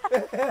 wanted to.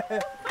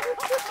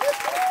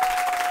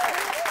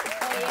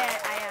 Oh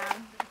yeah, I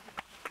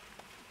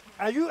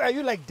am. Are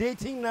you like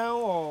dating now,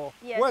 or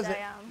Yes, what is I it?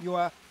 am. You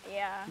are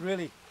Yeah.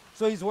 really.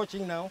 So he's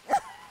watching now.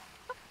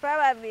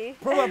 Probably.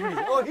 Probably.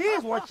 Oh, he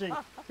is watching.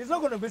 He's not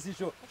going to miss his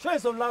show. Show him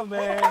some love,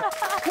 man.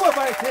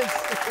 Whoever it is.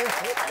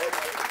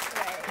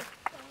 Right.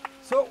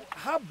 So,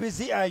 how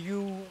busy are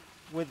you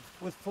with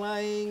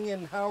flying,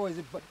 and how is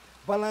it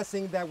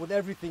balancing that with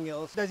everything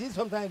else? Does he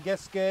sometimes get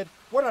scared?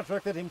 What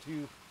attracted him to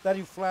you? That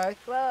you fly?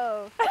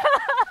 Whoa.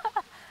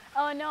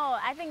 Oh no,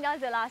 I think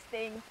that's the last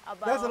thing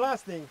about. That's the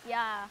last thing.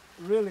 Yeah.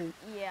 Really?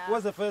 Yeah.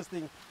 What's the first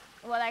thing?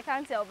 Well, I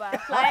can't tell, but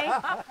flying.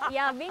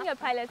 Yeah, being a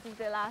pilot is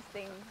the last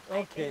thing. I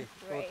Okay. think,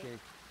 right. Okay.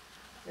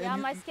 Yeah,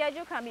 And my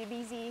schedule can be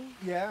busy.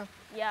 Yeah.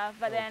 Yeah,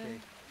 but then Okay.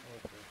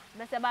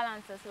 there's a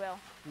balance as well.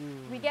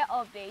 Mm. We get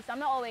off days. I'm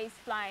not always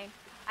flying.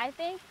 I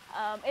think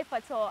if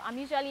at all, I'm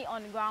usually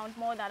on the ground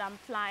more than I'm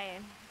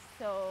flying.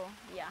 So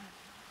yeah.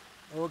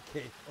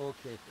 Okay.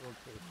 Okay.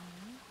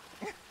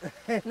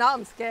 Now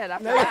I'm scared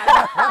after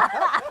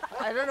that.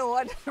 I don't know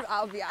what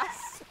I'll be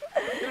asked.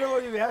 You know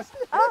what you asked?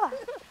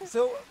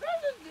 So,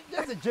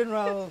 just a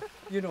general,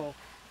 you know,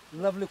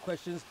 lovely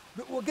questions.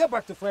 We'll get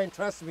back to flying,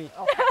 trust me.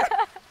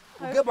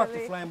 We'll get back to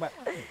Hopefully. flying, but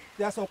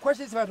there are some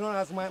questions if I don't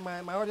ask,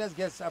 my audience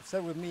gets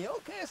upset with me.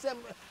 Okay, Sam,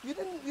 you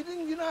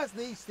didn't ask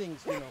these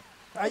things, you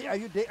know.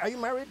 Are you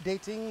married,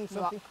 dating, No,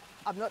 something?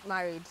 I'm not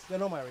married. You're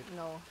not married.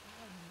 No.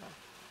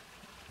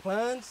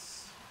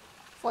 Plans?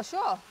 For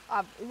sure.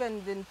 I've even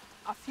been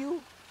a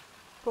few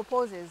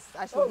proposes.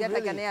 I should Oh, get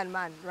really? a Ghanaian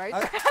man, right?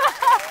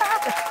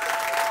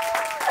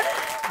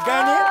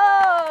 Ghana?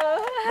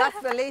 Oh. That's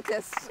the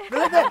latest.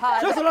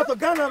 Just a lot of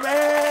Ghana,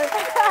 man.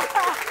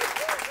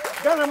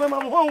 Ghana, man,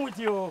 I'm home with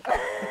you.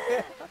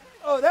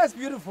 Oh, that's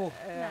beautiful.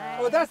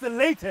 Oh, that's the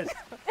latest.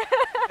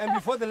 And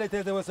before the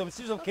latest, there were some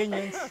series of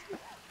Kenyans.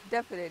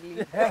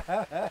 Definitely.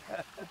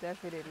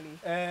 Definitely.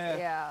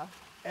 Yeah.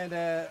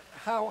 And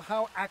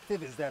how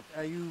active is that?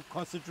 Are you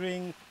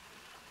considering?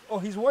 Oh,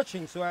 he's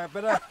watching, so I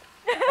better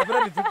I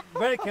better be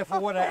very careful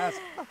what I ask.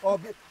 Or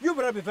you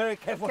better be very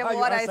careful how you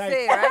what I answer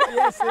say, it. right?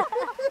 Yes.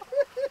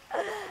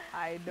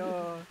 I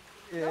know.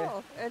 Yeah.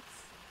 No,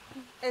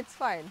 it's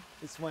fine.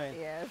 It's fine.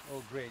 Yes.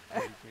 Oh, great,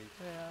 great, great.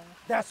 Yeah.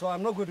 That's why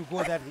I'm not going to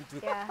go that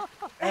into. Yeah.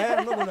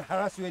 I'm not going to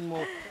harass you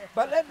anymore.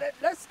 But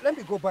let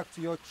me go back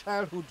to your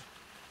childhood.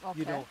 Okay.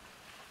 You know,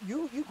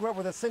 you grew up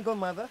with a single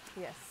mother.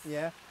 Yes.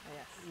 Yeah.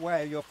 Yes.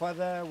 Where your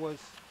father was.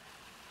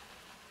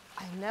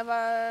 I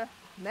never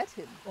met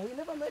him. Oh, you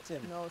never met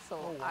him. No, so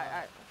Oh,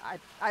 wow.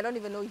 I don't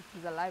even know if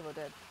he's alive or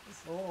dead.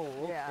 Oh,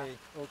 okay, Yeah.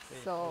 okay.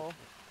 So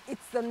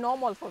it's the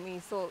normal for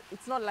me. So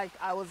it's not like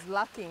I was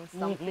lacking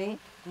something.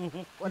 Mm-hmm.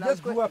 You When I was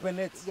just grew growing- up in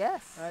it.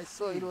 Yes. I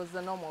So see. it was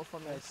the normal for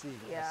me. I see.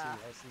 Yeah.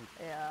 I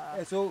see. Yeah.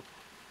 And so,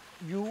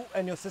 you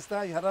and your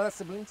sister, you had other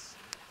siblings?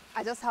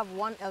 I just have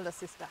one elder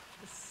sister.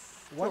 It's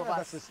One two of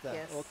other us. sister.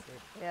 Yes. Okay.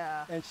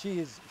 Yeah. And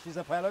she's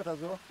a pilot as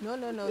well?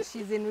 No.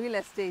 She's in real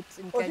estate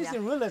in Oh, Kenya. she's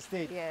in real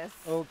estate? Yes.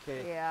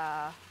 Okay.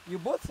 Yeah. You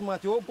both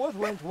smart. You both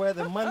went where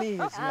the money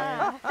is,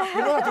 man.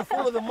 You know how to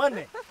follow the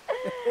money.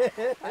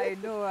 I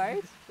know,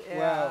 right? Yeah.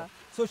 Wow.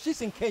 So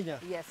she's in Kenya.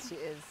 Yes, she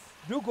is.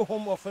 Do you go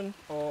home often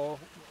or?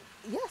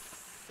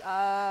 Yes.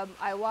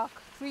 I work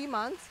 3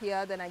 months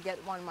here, then I get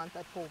 1 month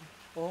at home.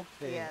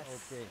 Okay. Yes.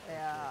 Okay.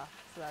 Yeah.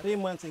 So that's 3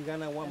 months in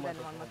Ghana, 1 and month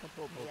then at 1 month at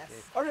home. Okay.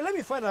 Yes. All right, let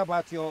me find out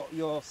about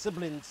your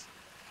siblings.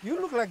 You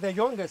look like the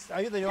youngest.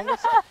 Are you the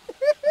youngest?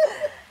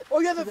 Oh,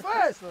 you're the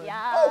first.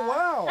 Yeah. Oh,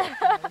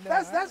 wow.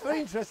 That's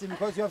very interesting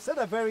because you have set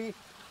a very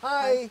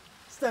high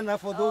standard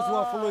for those who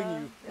are following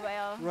you,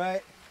 Well,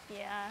 right?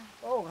 yeah.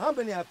 Oh, how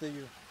many after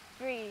you?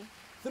 3.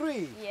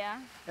 3. Yeah.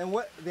 And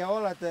what? They're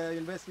all at the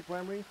university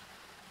primary.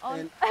 Oh,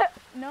 And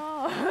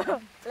no.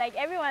 Like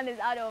everyone is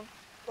out of.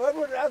 oh,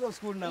 everyone out of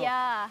school now.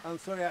 Yeah. I'm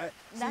sorry.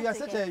 See, That's you're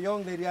such okay. a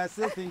young lady. I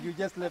still think you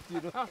just left.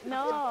 You know.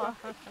 No.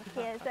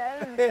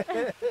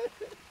 Yes.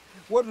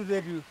 What do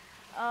they do?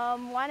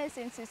 One is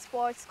into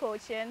sports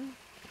coaching.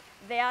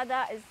 The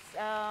other is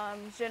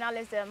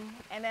journalism.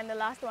 And then the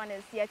last one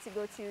is yet to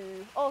go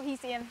to. Oh,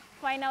 he's in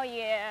final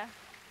year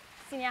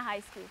senior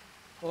high school.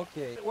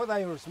 Okay. What are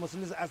your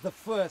responsibilities as the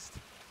first?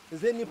 Is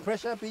there any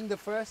pressure being the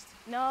first?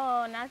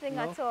 No, nothing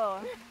No? at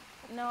all.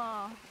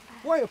 No.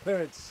 Who are your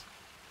parents?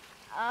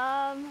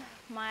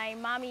 My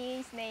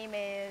mommy's name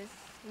is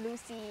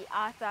Lucy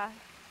Arthur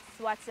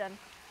Swatson,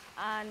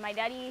 and my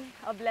daddy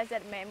of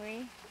blessed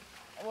memory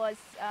was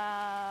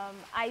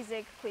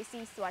Isaac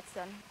Kwesi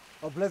Swatson.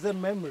 Of blessed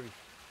memory.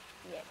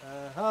 Yes.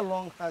 How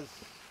long has?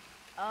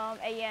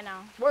 A year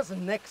now. What's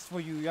next for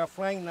you? You're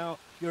flying now.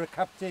 You're a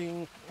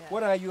captain. Yeah.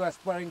 What are you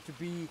aspiring to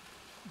be?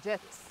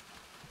 Jets.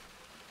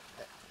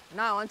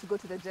 Now I want to go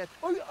to the jet.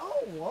 Oh,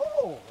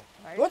 whoa!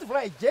 Right. You want to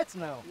fly a jet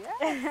now?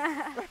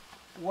 Yeah.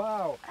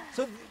 Wow.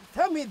 So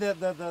tell me the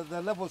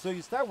level. So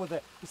you start with you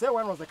said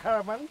one was the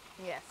caravan.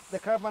 Yes. The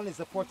caravan is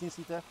a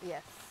 14-seater.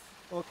 Yes.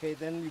 Okay,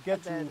 then you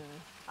get Then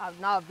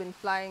I've been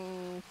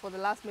flying for the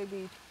last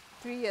maybe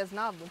 3 years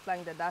now. I've been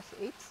flying the Dash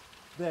 8.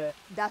 the.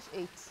 Dash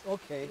 8.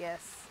 Okay.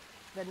 Yes.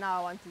 Then now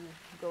I want to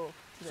go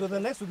to So the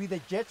jet. next will be the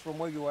jet from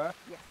where you are.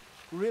 Yes.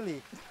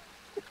 Really?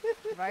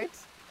 Right?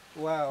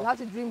 You Wow. have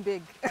to dream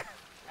big.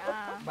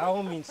 By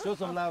all means, show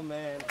some love,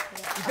 man.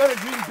 You gotta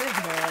dream big,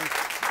 man.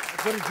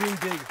 You gotta dream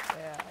big.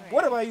 Yeah.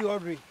 What about you,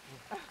 Audrey?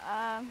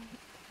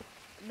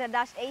 The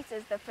Dash 8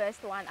 is the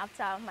first one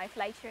after my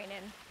flight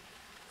training.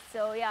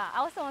 So yeah, I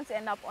also want to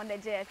end up on the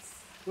jets.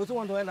 You also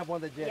want to end up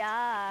on the jet?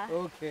 Yeah.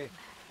 Okay.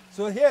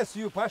 So here's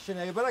you,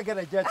 passionate. You better get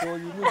a jet or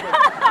you lose it.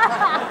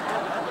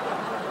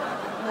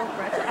 No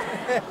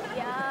pressure.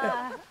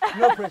 Yeah.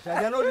 No pressure.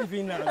 They're not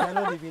leaving now. They're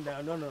not leaving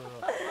now. No.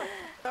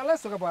 Now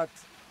let's talk about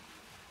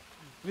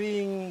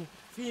being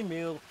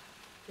female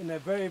in a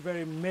very,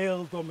 very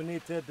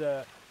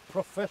male-dominated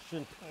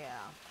profession. Yeah.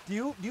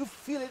 Do you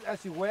feel it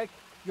as you work?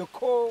 The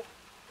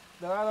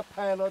other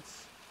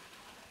pilots,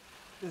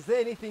 is there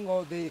anything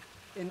or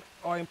in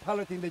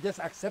piloting they just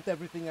accept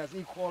everything as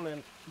equal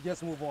and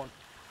just move on?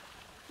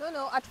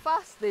 No. At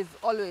first, there's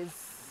always,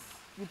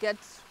 you get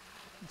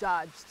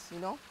judged, you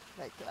know?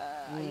 Like,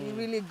 are you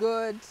really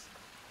good?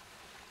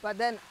 But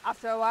then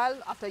after a while,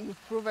 after you've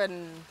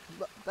proven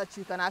that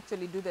you can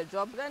actually do the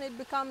job, then it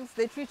becomes,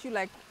 they treat you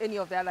like any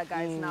of the other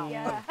guys now.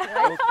 Yeah.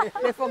 Okay.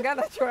 They forget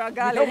that you're a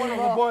girl Become one of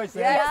the anymore. boys, eh?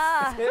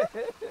 Yes.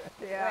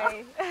 Yeah.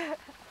 Yeah.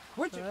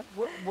 Right.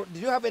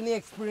 Did you have any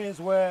experience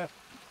where,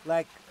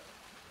 like,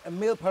 a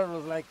male pilot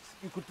was like,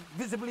 you could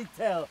visibly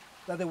tell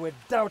that they were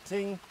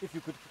doubting if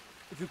you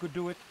could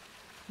do it?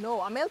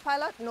 No, a male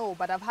pilot, no,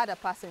 but I've had a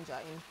passenger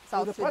in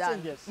South the Sudan.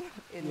 passengers.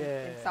 In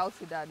Yeah. South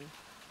Sudan.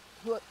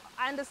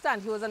 I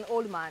understand, he was an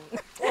old man.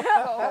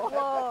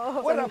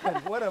 What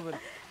happened? What happened?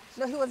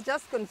 No, he was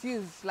just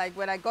confused, like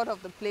when I got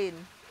off the plane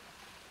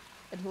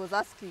and he was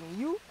asking,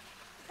 you?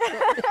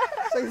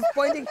 So he's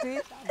pointing to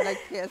it, I'm like,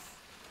 yes.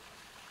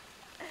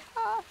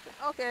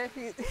 Okay.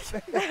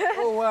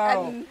 Oh,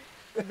 wow. And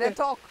they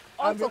talk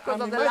also because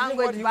I'm of the imagining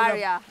what language he would have-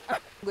 barrier.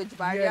 Language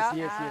barrier.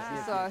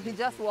 Yes. So he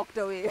just walked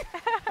away.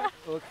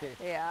 Okay.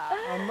 Yeah.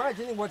 I'm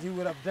imagining what he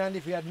would have done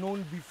if he had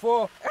known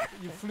before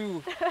you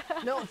flew.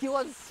 No,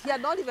 I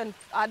had not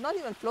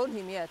even flown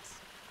him yet.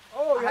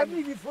 Oh, you I haven't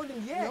had- even flown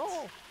him yet?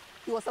 No,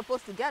 he was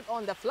supposed to get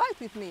on the flight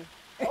with me.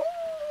 Oh.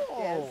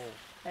 Yes.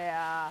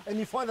 Yeah. And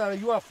he found out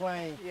you are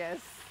flying. Yes.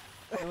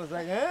 It was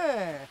like,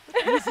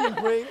 you see him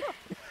praying?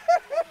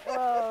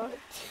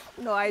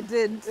 No, I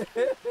didn't.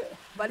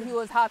 But he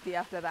was happy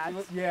after that.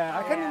 Yeah,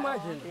 I can Yeah.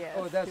 imagine. Yes,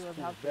 Oh, that's he was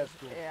cool. happy. That's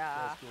cool. Yeah.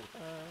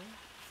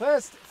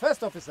 That's cool.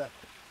 First officer,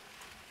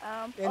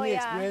 Oh any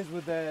yeah. experience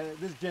with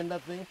this gender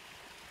thing?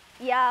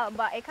 Yeah,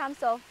 but it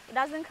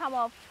doesn't come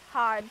off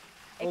hard.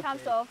 It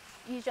comes Okay. off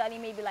usually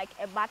maybe like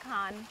a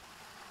backhand.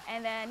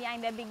 And then yeah,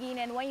 in the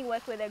beginning when you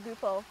work with a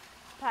group of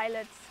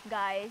pilots,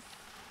 guys,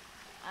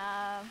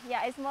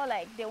 yeah, it's more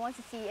like they want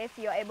to see if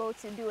you're able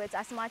to do it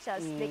as much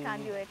as they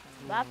can do it.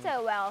 But after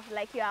a while,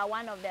 like you are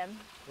one of them.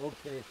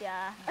 Okay.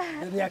 Yeah.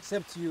 Then they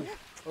accept you.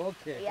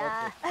 Okay.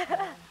 Yeah. Okay.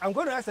 I'm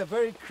going to ask a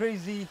very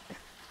crazy,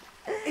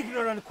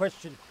 ignorant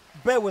question.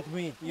 Bear with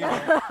me. You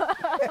know.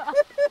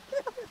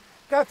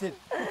 Captain,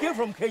 you came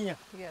from Kenya,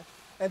 Yes.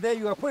 and then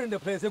you are put in the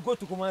place. You go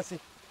to Kumasi.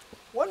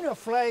 When you're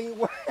flying,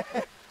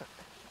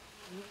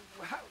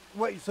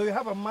 so you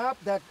have a map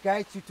that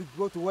guides you to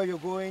go to where you're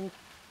going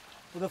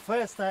for the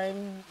first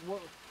time.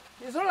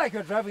 It's not like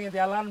you're driving and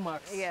there are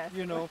landmarks. Yes.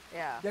 You know.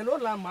 Yeah. There are no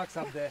landmarks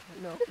up there.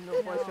 No,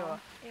 for sure.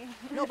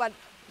 No, but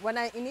when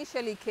I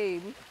initially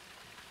came,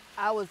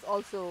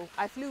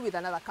 I flew with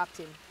another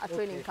captain, a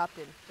training Okay.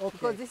 captain, Okay.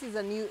 because this is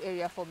a new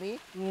area for me.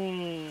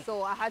 Mm.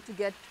 So I had to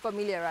get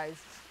familiarized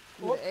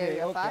with the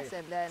area first,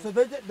 and then So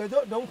they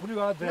don't put you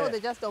out there. no,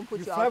 they just don't put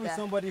you you fly out with there.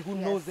 somebody who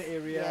Yes. knows the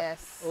area.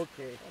 Yes.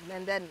 Okay.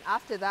 And then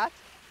after that,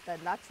 then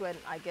that's when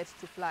I get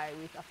to fly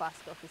with a first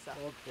officer.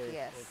 Okay,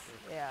 Yes.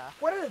 okay. Yeah.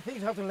 What are the things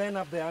you have to learn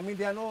up there? I mean,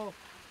 there are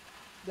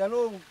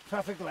no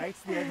traffic lights.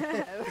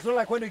 It's not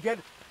like when you get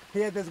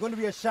here, there's going to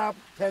be a sharp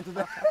turn to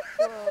the.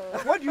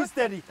 What do you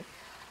study?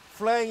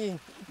 Flying in.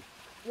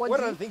 What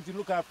do are you- the things you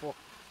look out for?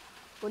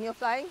 when you're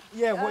flying?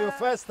 Yeah, for your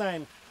first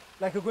time,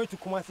 like you're going to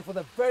Kumasi for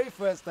the very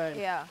first time.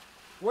 Yeah.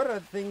 What are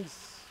the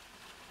things?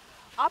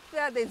 Up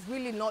there, there's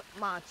really not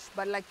much,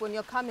 but like when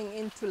you're coming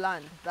into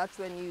land, that's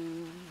when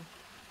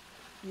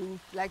you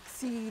like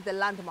see the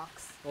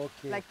landmarks.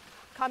 Okay. Like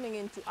coming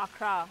into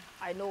Accra,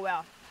 I know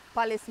where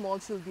Palace Mall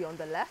should be on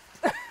the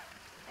left.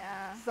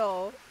 Yeah.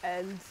 So,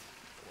 and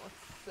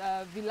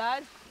what's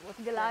Village? What's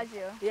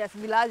Villaggio. Yes,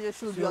 Village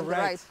should be To on your the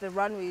right. right. The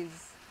runway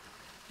is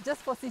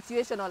just for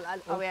situational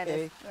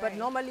awareness. But Right.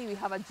 normally we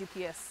have a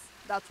GPS.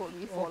 That's what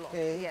we follow.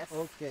 Okay. Yes.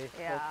 Okay.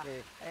 Yeah.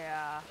 Okay.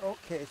 Yeah.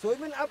 Okay. So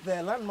even up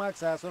there,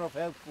 landmarks are sort of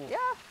helpful.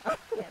 Yeah.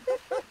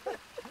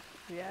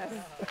 Yes.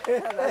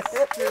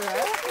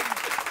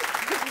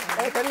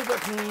 Hey, can you go?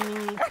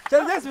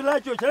 Tell this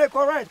village, tell it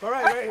correct,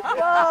 right?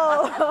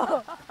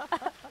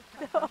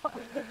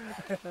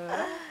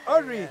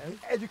 Audrey,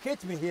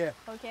 educate me here.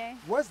 Okay.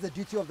 What's the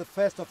duty of the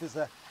first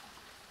officer?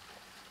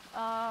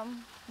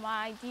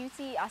 My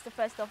duty as the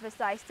first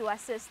officer is to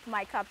assist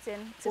my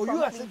captain to Oh, you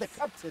complete. assist the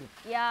captain.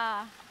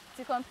 Yeah,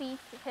 to complete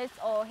his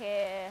or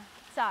her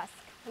task.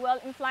 Well,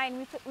 in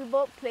flying, we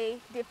both play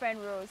different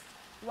roles.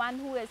 One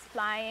who is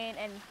flying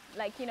and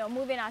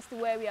moving us to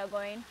where we are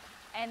going,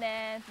 and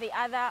then the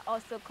other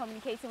also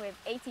communicating with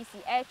ATC,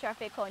 air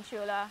traffic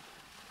controller.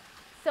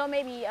 So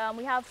maybe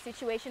we have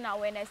situation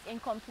awareness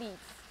incomplete.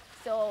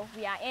 So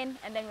we are in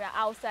and then we are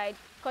outside,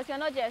 because you're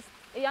not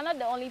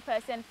the only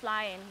person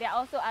flying. There are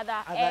also other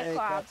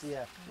aircraft.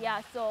 Yeah.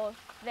 Yeah, so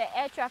the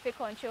air traffic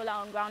controller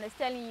on ground is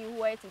telling you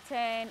where to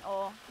turn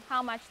or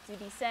how much to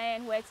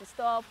descend, where to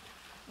stop.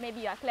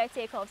 Maybe you are clear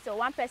takeoff. So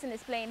one person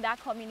is playing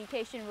that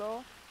communication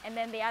role, and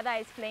then the other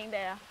is playing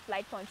the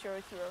flight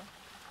controls role.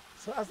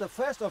 So as the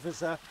first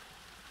officer,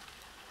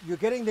 you're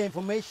getting the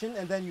information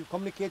and then you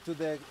communicate to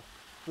the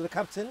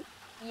captain.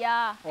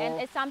 Yeah, and Oh.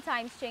 it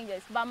sometimes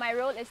changes, but my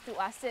role is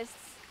to assist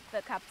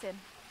the captain.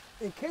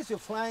 In case you're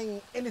flying,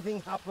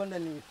 anything happened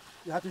and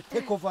you have to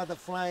take over the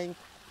flying.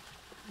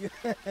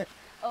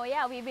 Oh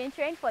yeah, we've been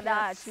trained for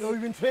that. So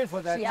you've been trained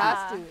for that. She Yeah.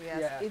 has to, yes.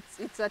 Yeah.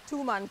 It's a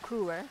two-man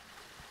crew.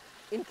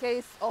 In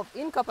case of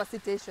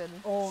incapacitation,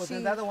 Oh,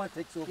 then the other one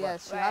takes over.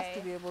 yes, she has to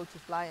Right. be able to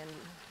fly and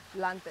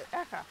land the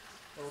aircraft.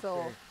 So,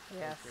 Okay,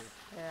 yes, okay.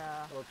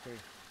 yeah. Okay.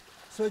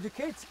 So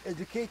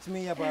educate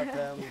me about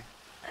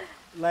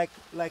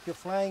like you're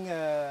flying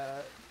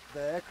the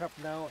aircraft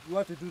now. You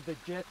want to do the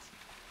jet.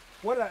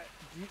 What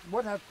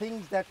are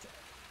things that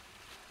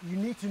you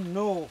need to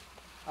know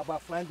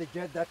about flying the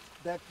jet that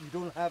you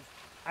don't have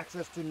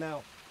access to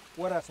now?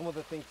 What are some of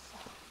the things?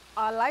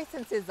 Our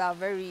licenses are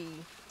very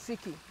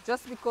tricky.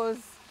 Just because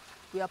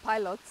we are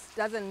pilots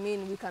doesn't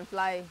mean we can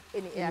fly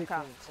any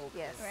aircraft. okay.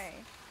 Yes.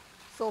 Right.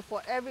 So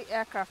for every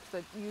aircraft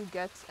that you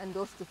get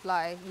endorsed to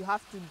fly, you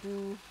have to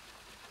do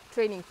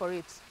training for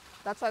it.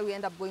 That's why we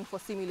end up going for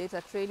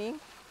simulator training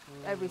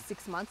every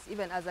 6 months,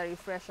 even as a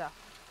refresher.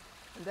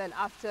 And then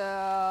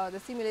after the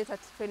simulator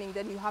training,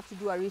 then you have to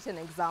do a written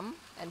exam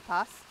and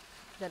pass.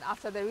 Then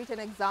after the written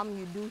exam,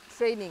 you do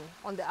training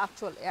on the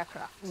actual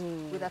aircraft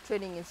with a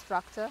training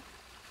instructor.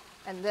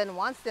 And then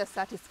once they're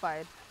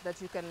satisfied,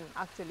 that you can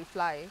actually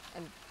fly,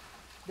 and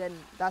then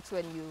that's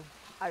when you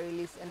are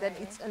released, and then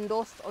it's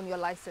endorsed on your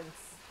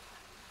license.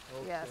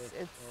 Yes,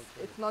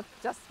 it's not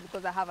just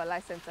because I have a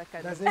license I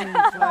can. Doesn't mean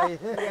you fly.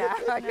 Yeah,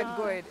 I can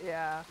go it.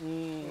 Yeah.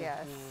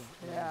 Yes.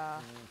 Yeah.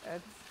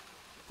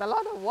 It's a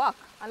lot of work,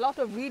 a lot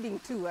of reading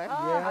too. Eh?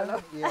 Yeah,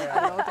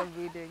 A lot of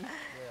reading.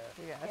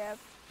 Yes. Yep.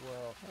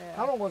 Well, Yeah.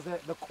 how long was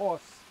the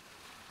course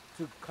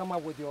to come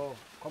up with your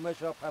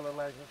commercial pilot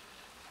license?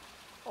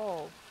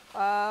 Oh,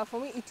 for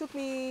me, it took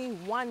me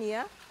 1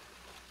 year.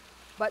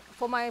 But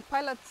for my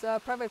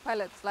private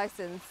pilot's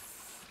license,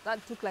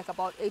 that took like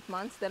about 8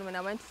 months. Then when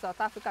I went to South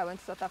Africa, I went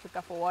to South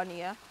Africa for 1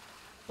 year.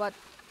 But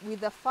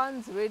with the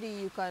funds ready,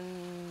 you can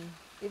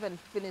even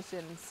finish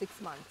in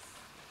 6 months.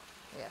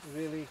 Yes.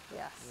 Really?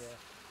 Yes.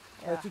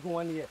 Yeah. It took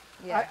 1 year.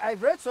 Yeah. I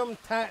read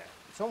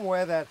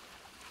somewhere that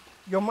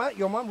your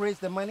mom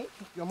raised the money,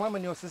 your mom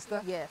and your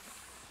sister. Yes.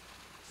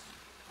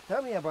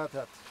 Tell me about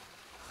that.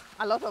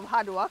 A lot of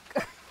hard work.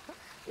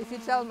 If you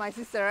tell my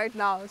sister right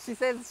now, she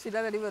says she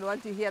doesn't even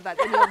want to hear that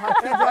any of her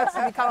kids wants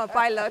to become a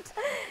pilot.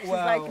 She's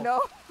like,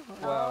 no.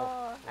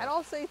 Wow. And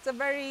also it's a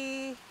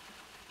very,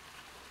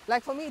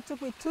 like for me, it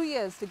took me 2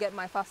 years to get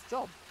my first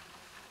job.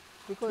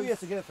 Because 2 years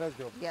to get a first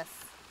job. Yes.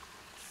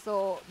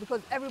 So,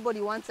 because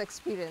everybody wants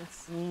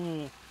experience.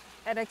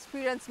 And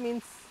experience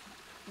means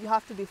you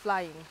have to be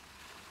flying.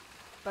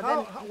 But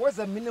What's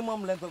the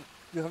minimum length of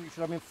you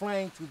should have been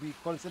flying to be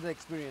considered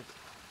experience?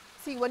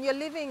 see, when you're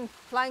leaving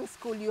flying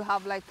school, you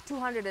have like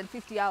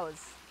 250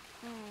 hours.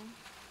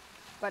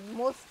 But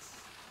most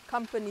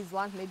companies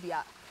want maybe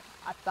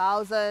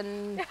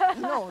 1,000.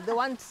 They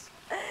want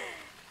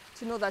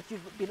to know that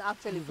you've been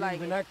actually flying.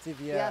 You've been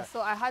active, yeah. Yeah,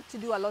 so I had to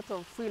do a lot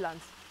of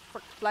freelance,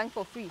 flying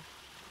for free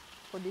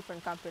for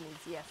different companies,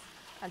 yes.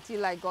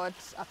 Until I got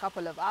a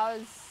couple of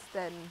hours,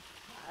 then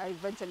I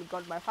eventually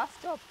got my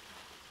first job.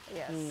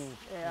 Yes,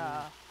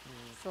 yeah.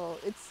 So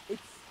it's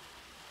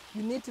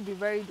you need to be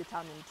very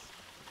determined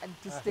and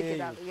to stick it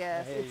out.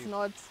 Yes, it's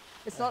not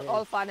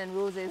all fun and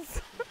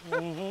roses.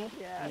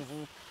 Yes,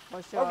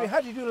 for sure. Okay,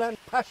 how did you learn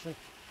passion?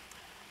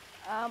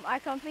 I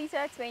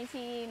completed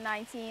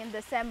 2019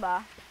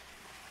 December,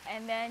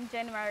 and then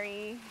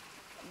January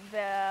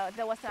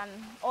there was an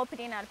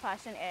opening at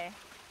Passion Air.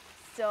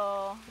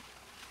 So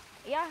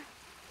yeah,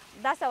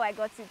 that's how I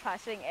got to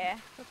Passion Air.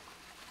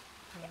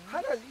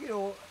 How does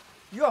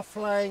you are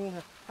flying?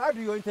 How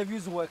do your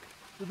interviews work?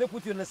 Do they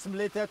put you in a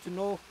simulator to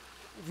know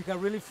if you can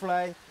really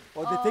fly,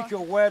 or they take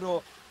your word,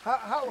 or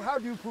how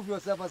do you prove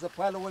yourself as a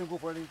pilot when you go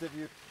for an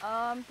interview?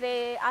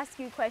 They ask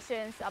you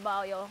questions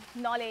about your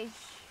knowledge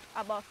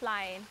about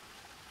flying,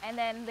 and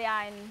then they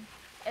are in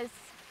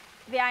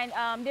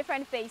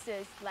different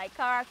phases, like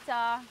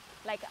character,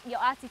 like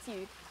your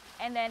attitude,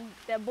 and then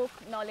the book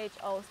knowledge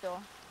also.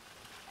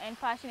 And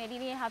Passion, we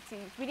didn't have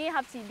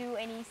to do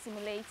any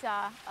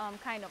simulator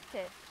kind of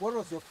test. What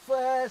was your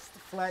first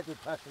flight with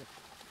Passion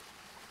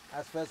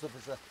as first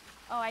officer?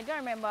 Oh, I don't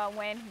remember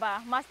when,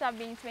 but must have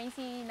been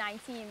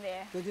 2019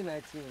 there.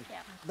 2019. Yeah.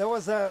 There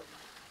was a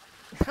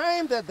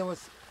time that there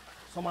was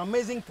some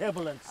amazing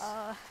turbulence.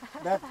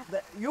 That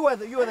you were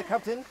the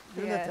captain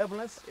during the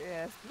turbulence.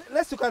 Yes.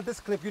 Let's look at this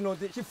clip.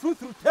 She flew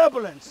through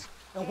turbulence,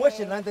 and when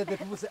she landed, the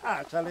people say,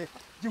 Charlie,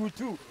 you will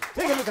too.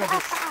 Take a look at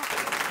this.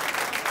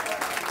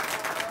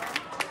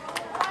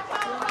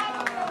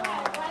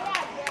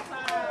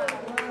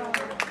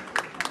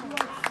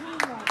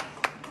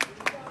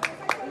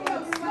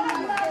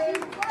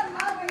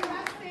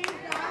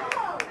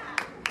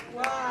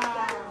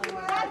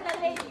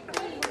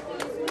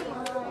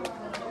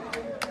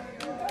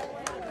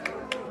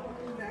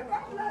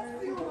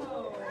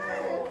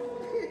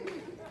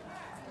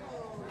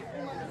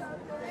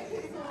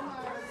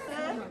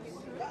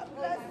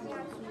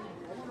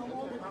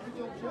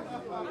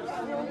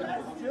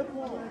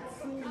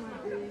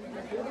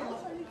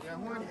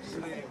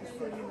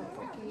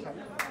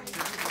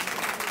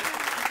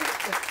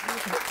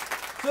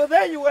 So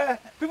there you were.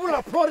 People are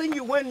applauding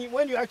you when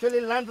you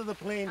actually landed the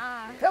plane.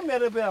 Tell me a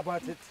little bit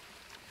about it.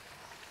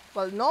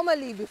 Well,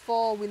 normally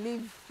before we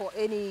leave for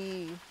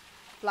any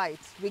flight,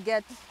 we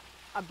get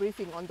a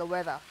briefing on the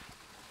weather.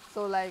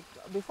 So like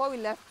before we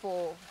left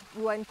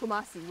we were in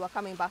Kumasi, we were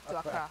coming back to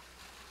Accra.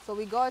 So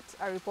we got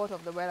a report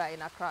of the weather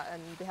in Accra,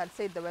 and they had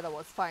said the weather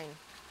was fine.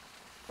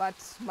 But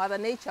Mother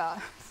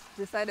Nature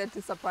decided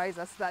to surprise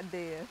us that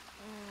day.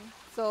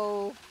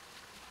 So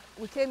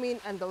we came in,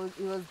 and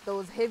there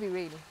was heavy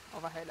rain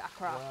overhead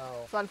Accra.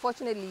 Wow. So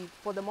unfortunately,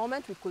 for the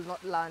moment, we could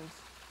not land.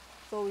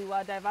 So we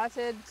were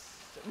diverted.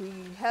 We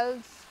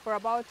held for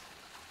about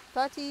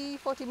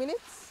 30-40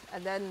 minutes,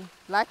 and then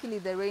luckily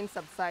the rain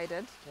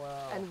subsided.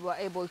 Wow. And we were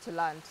able to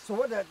land.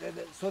 So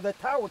so the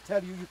tower will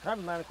tell you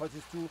can't land because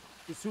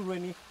it's too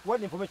rainy.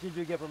 What information do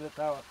you get from the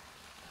tower?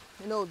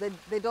 No,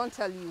 they don't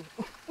tell you.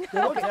 They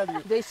won't tell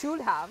you. They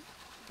should have,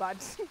 but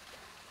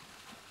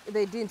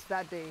they didn't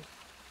that day.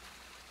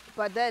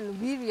 But then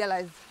we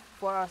realized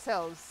for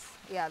ourselves,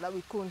 that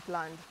we couldn't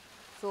land.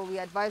 So we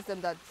advised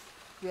them that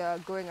we are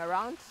going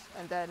around,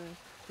 and then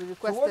we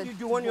requested. So what do you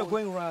do when you're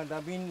going around? I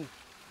mean,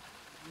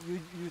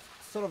 you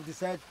sort of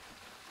decide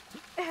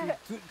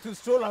to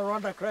stroll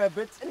around Accra a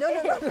bit?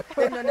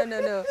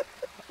 No.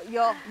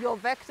 You're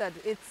vectored.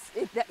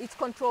 It's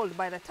controlled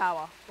by the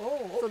tower. Oh,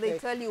 okay. So they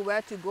tell you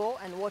where to go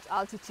and what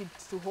altitude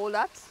to hold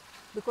at,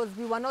 because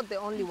we were not the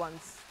only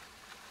ones.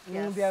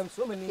 Yes. There are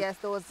so many. Yes,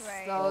 there was,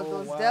 Right.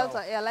 Wow.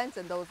 Delta Airlines,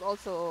 and there was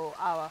also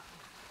our.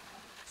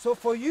 So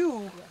for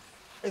you,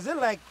 is it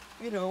like,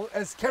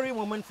 a scary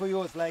moment for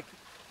you? It's like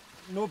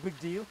no big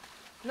deal?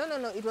 No.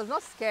 It was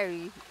not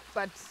scary,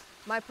 but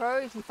my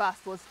priority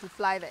first was to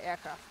fly the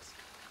aircraft.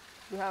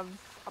 We have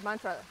a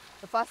mantra.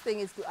 The first thing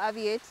is to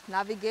aviate,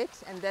 navigate,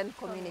 and then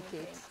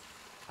communicate.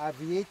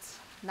 Aviate,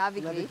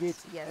 Navigate,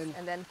 yes,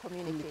 and then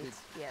communicate.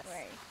 Yes.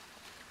 Right.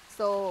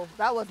 So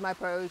that was my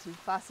priority.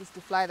 First is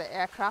to fly the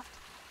aircraft,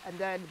 and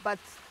then, but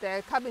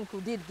the cabin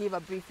crew did give a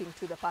briefing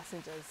to the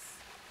passengers,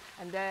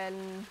 and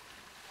then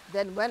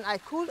when I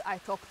could, I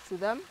talked to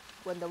them.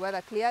 When the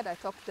weather cleared, I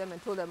talked to them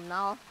and told them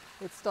now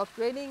it stopped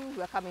raining.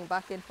 We're coming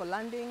back in for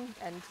landing,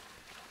 and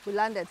we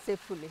landed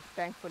safely,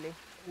 thankfully.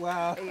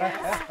 wow.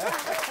 Yes.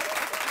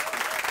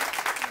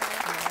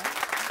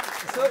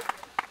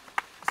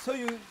 So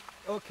you,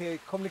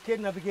 communicate,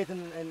 navigate,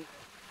 and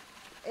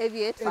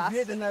Aviate fast.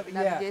 aviate and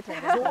navigate. yeah.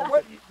 And So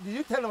what, did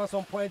you tell them at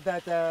some point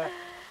that,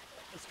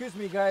 excuse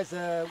me guys,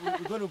 we're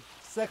going to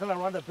circle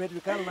around a bit, we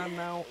can't land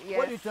now?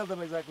 What do you Yes. tell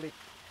them exactly?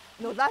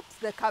 No, that's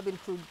the cabin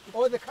crew.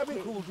 Oh, the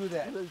cabin crew will do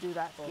that. Will do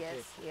that. Okay.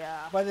 Yes. Yeah.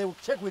 But they will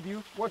check with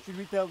you. What should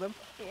we tell them?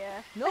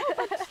 Yeah. No,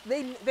 but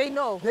they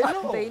know. They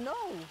know. They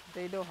know.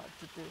 They know how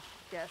to do.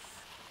 Yes.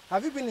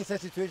 Have you been in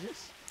such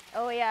situations?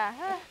 Oh yeah.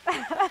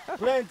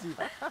 Plenty.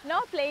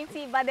 Not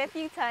plenty, but a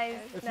few times.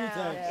 A few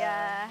times.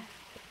 Yeah.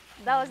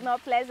 That was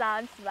not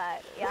pleasant,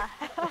 but yeah.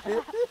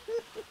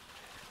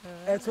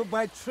 And so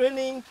by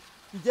training,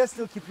 you just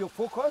still keep your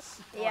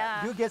focus?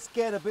 Yeah. Do you get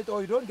scared a bit, or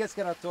you don't get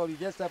scared at all? You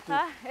just have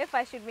to, If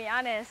I should be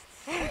honest.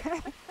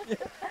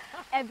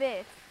 A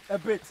bit. a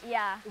bit.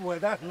 Yeah. Well,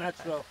 that's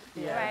natural.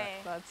 Yeah. Right.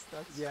 That's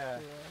Yeah.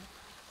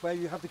 But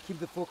you have to keep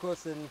the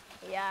focus and...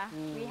 Yeah.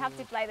 We have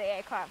to fly the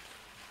aircraft.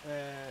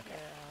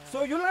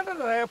 So you landed at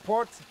the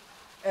airport,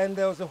 and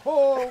there was a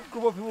whole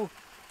group of people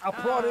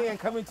applauding and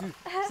coming to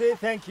say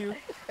thank you.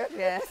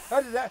 Yes.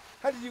 How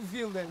did you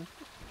feel then?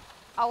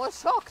 I was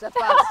shocked at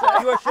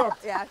first. You were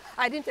shocked. Yeah.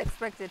 I didn't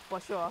expect it for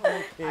sure.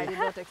 Okay. I did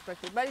not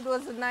expect it, but it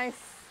was a nice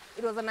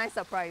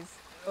surprise.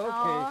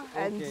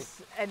 Okay.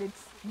 And it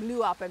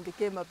blew up and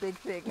became a big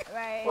thing.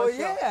 Right. Oh For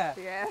sure. yeah.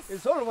 Yes.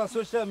 It's all over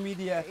social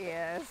media.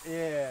 Yes.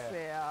 Yeah.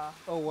 Yeah.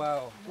 Oh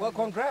wow. Well,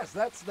 congrats.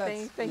 That's.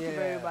 Thank you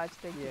very yeah. much.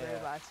 Thank you very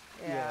Yeah. much.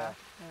 Yeah. Yeah.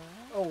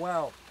 Oh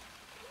wow.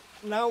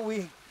 Now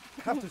we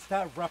have to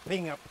start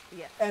wrapping up.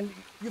 Yeah. And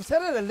you've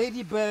started a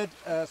ladybird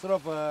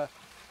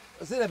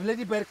is it a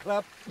ladybird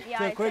club Yeah, to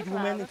it's a encourage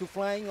women club. into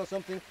flying or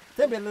something?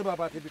 Tell me a little bit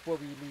about it before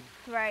we leave.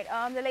 Right.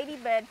 The Lady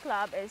Bird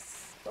Club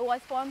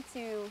was formed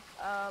to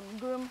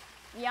groom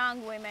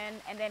young women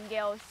and then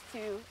girls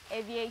to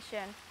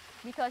aviation,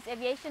 because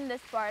aviation,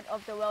 this part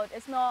of the world,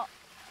 is not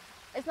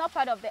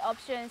part of the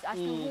options as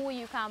to who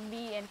you can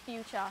be in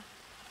future.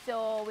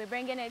 So we're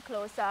bringing it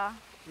closer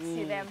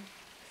to them.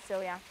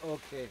 So yeah.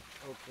 Okay.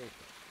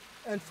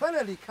 And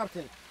finally,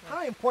 Captain,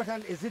 how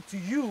important is it to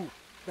you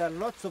that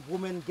lots of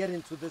women get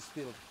into this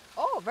field?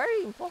 Oh,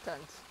 very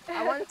important.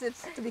 I want it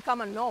to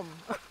become a norm.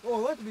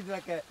 Oh, what would be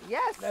like a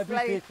Yes.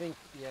 everyday Like, thing?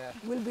 Yeah.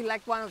 we'll be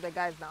like one of the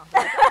guys now.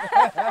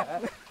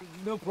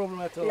 No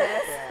problem at all.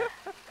 Yes. Yeah.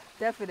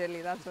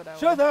 Definitely, that's what I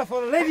Show want. that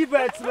for the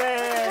ladybirds,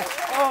 man.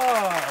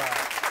 Oh.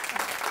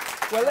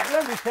 Well,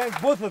 let me thank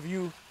both of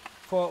you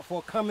for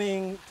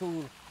coming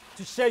to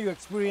share your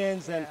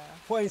experience and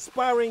for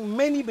inspiring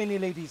many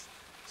ladies,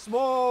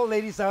 small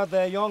ladies out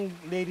there, young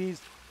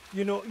ladies.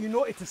 You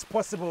know it is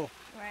possible.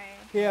 Right.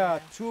 Here are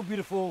two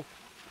beautiful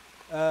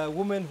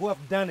women who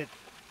have done it.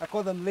 I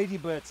call them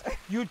ladybirds.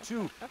 You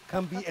too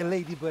can be a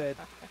ladybird.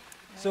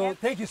 So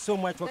thank you so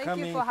much for Thank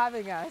coming. you for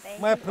having us. Thank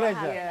My you for pleasure.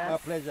 having us. My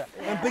pleasure.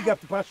 And big up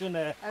to Passion.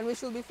 And we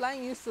should be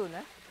flying you soon,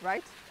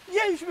 right?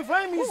 Yeah, you should be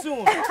flying me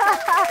soon. The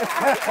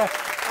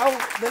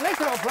next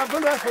time I'm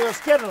going to ask for your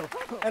schedule,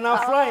 and I'll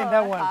fly in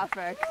that one.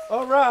 Perfect.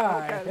 All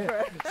right.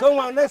 Okay. So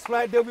on next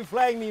flight, they'll be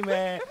flying me,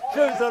 man.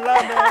 Show you some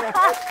love, man.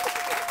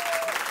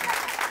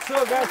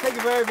 So, guys, thank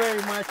you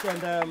very much,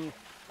 and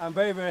I'm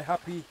very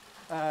happy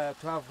to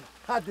have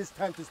had this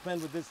time to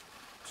spend with these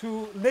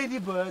two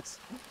ladybirds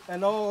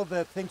and all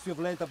the things we've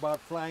learned about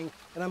flying.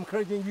 And I'm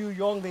encouraging you,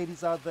 young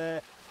ladies out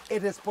there,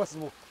 it is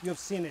possible. You've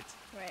seen it.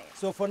 Right.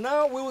 So for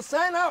now, we will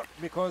sign out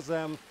because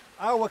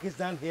our work is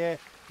done here.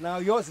 Now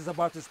yours is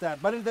about to start.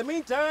 But in the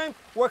meantime,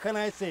 what can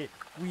I say?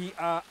 We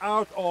are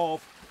out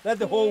of, let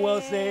the whole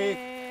world say,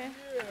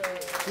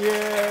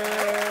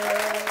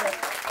 yeah.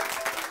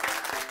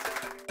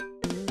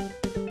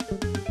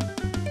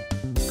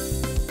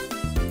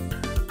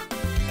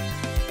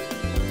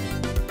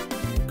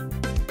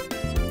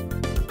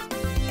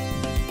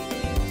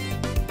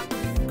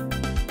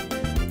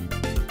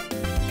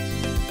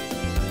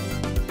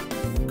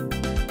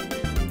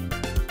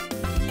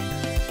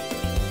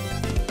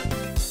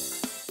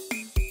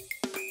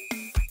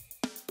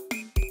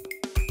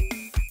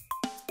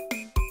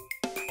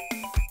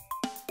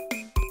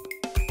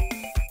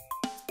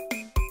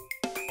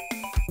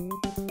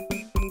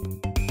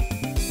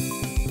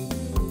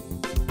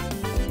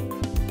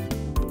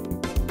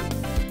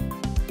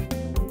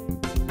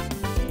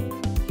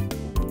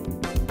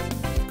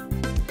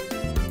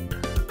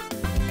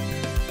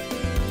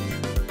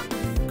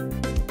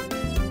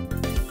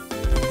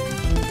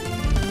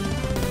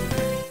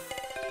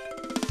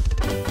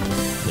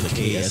 The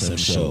KSM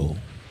Show.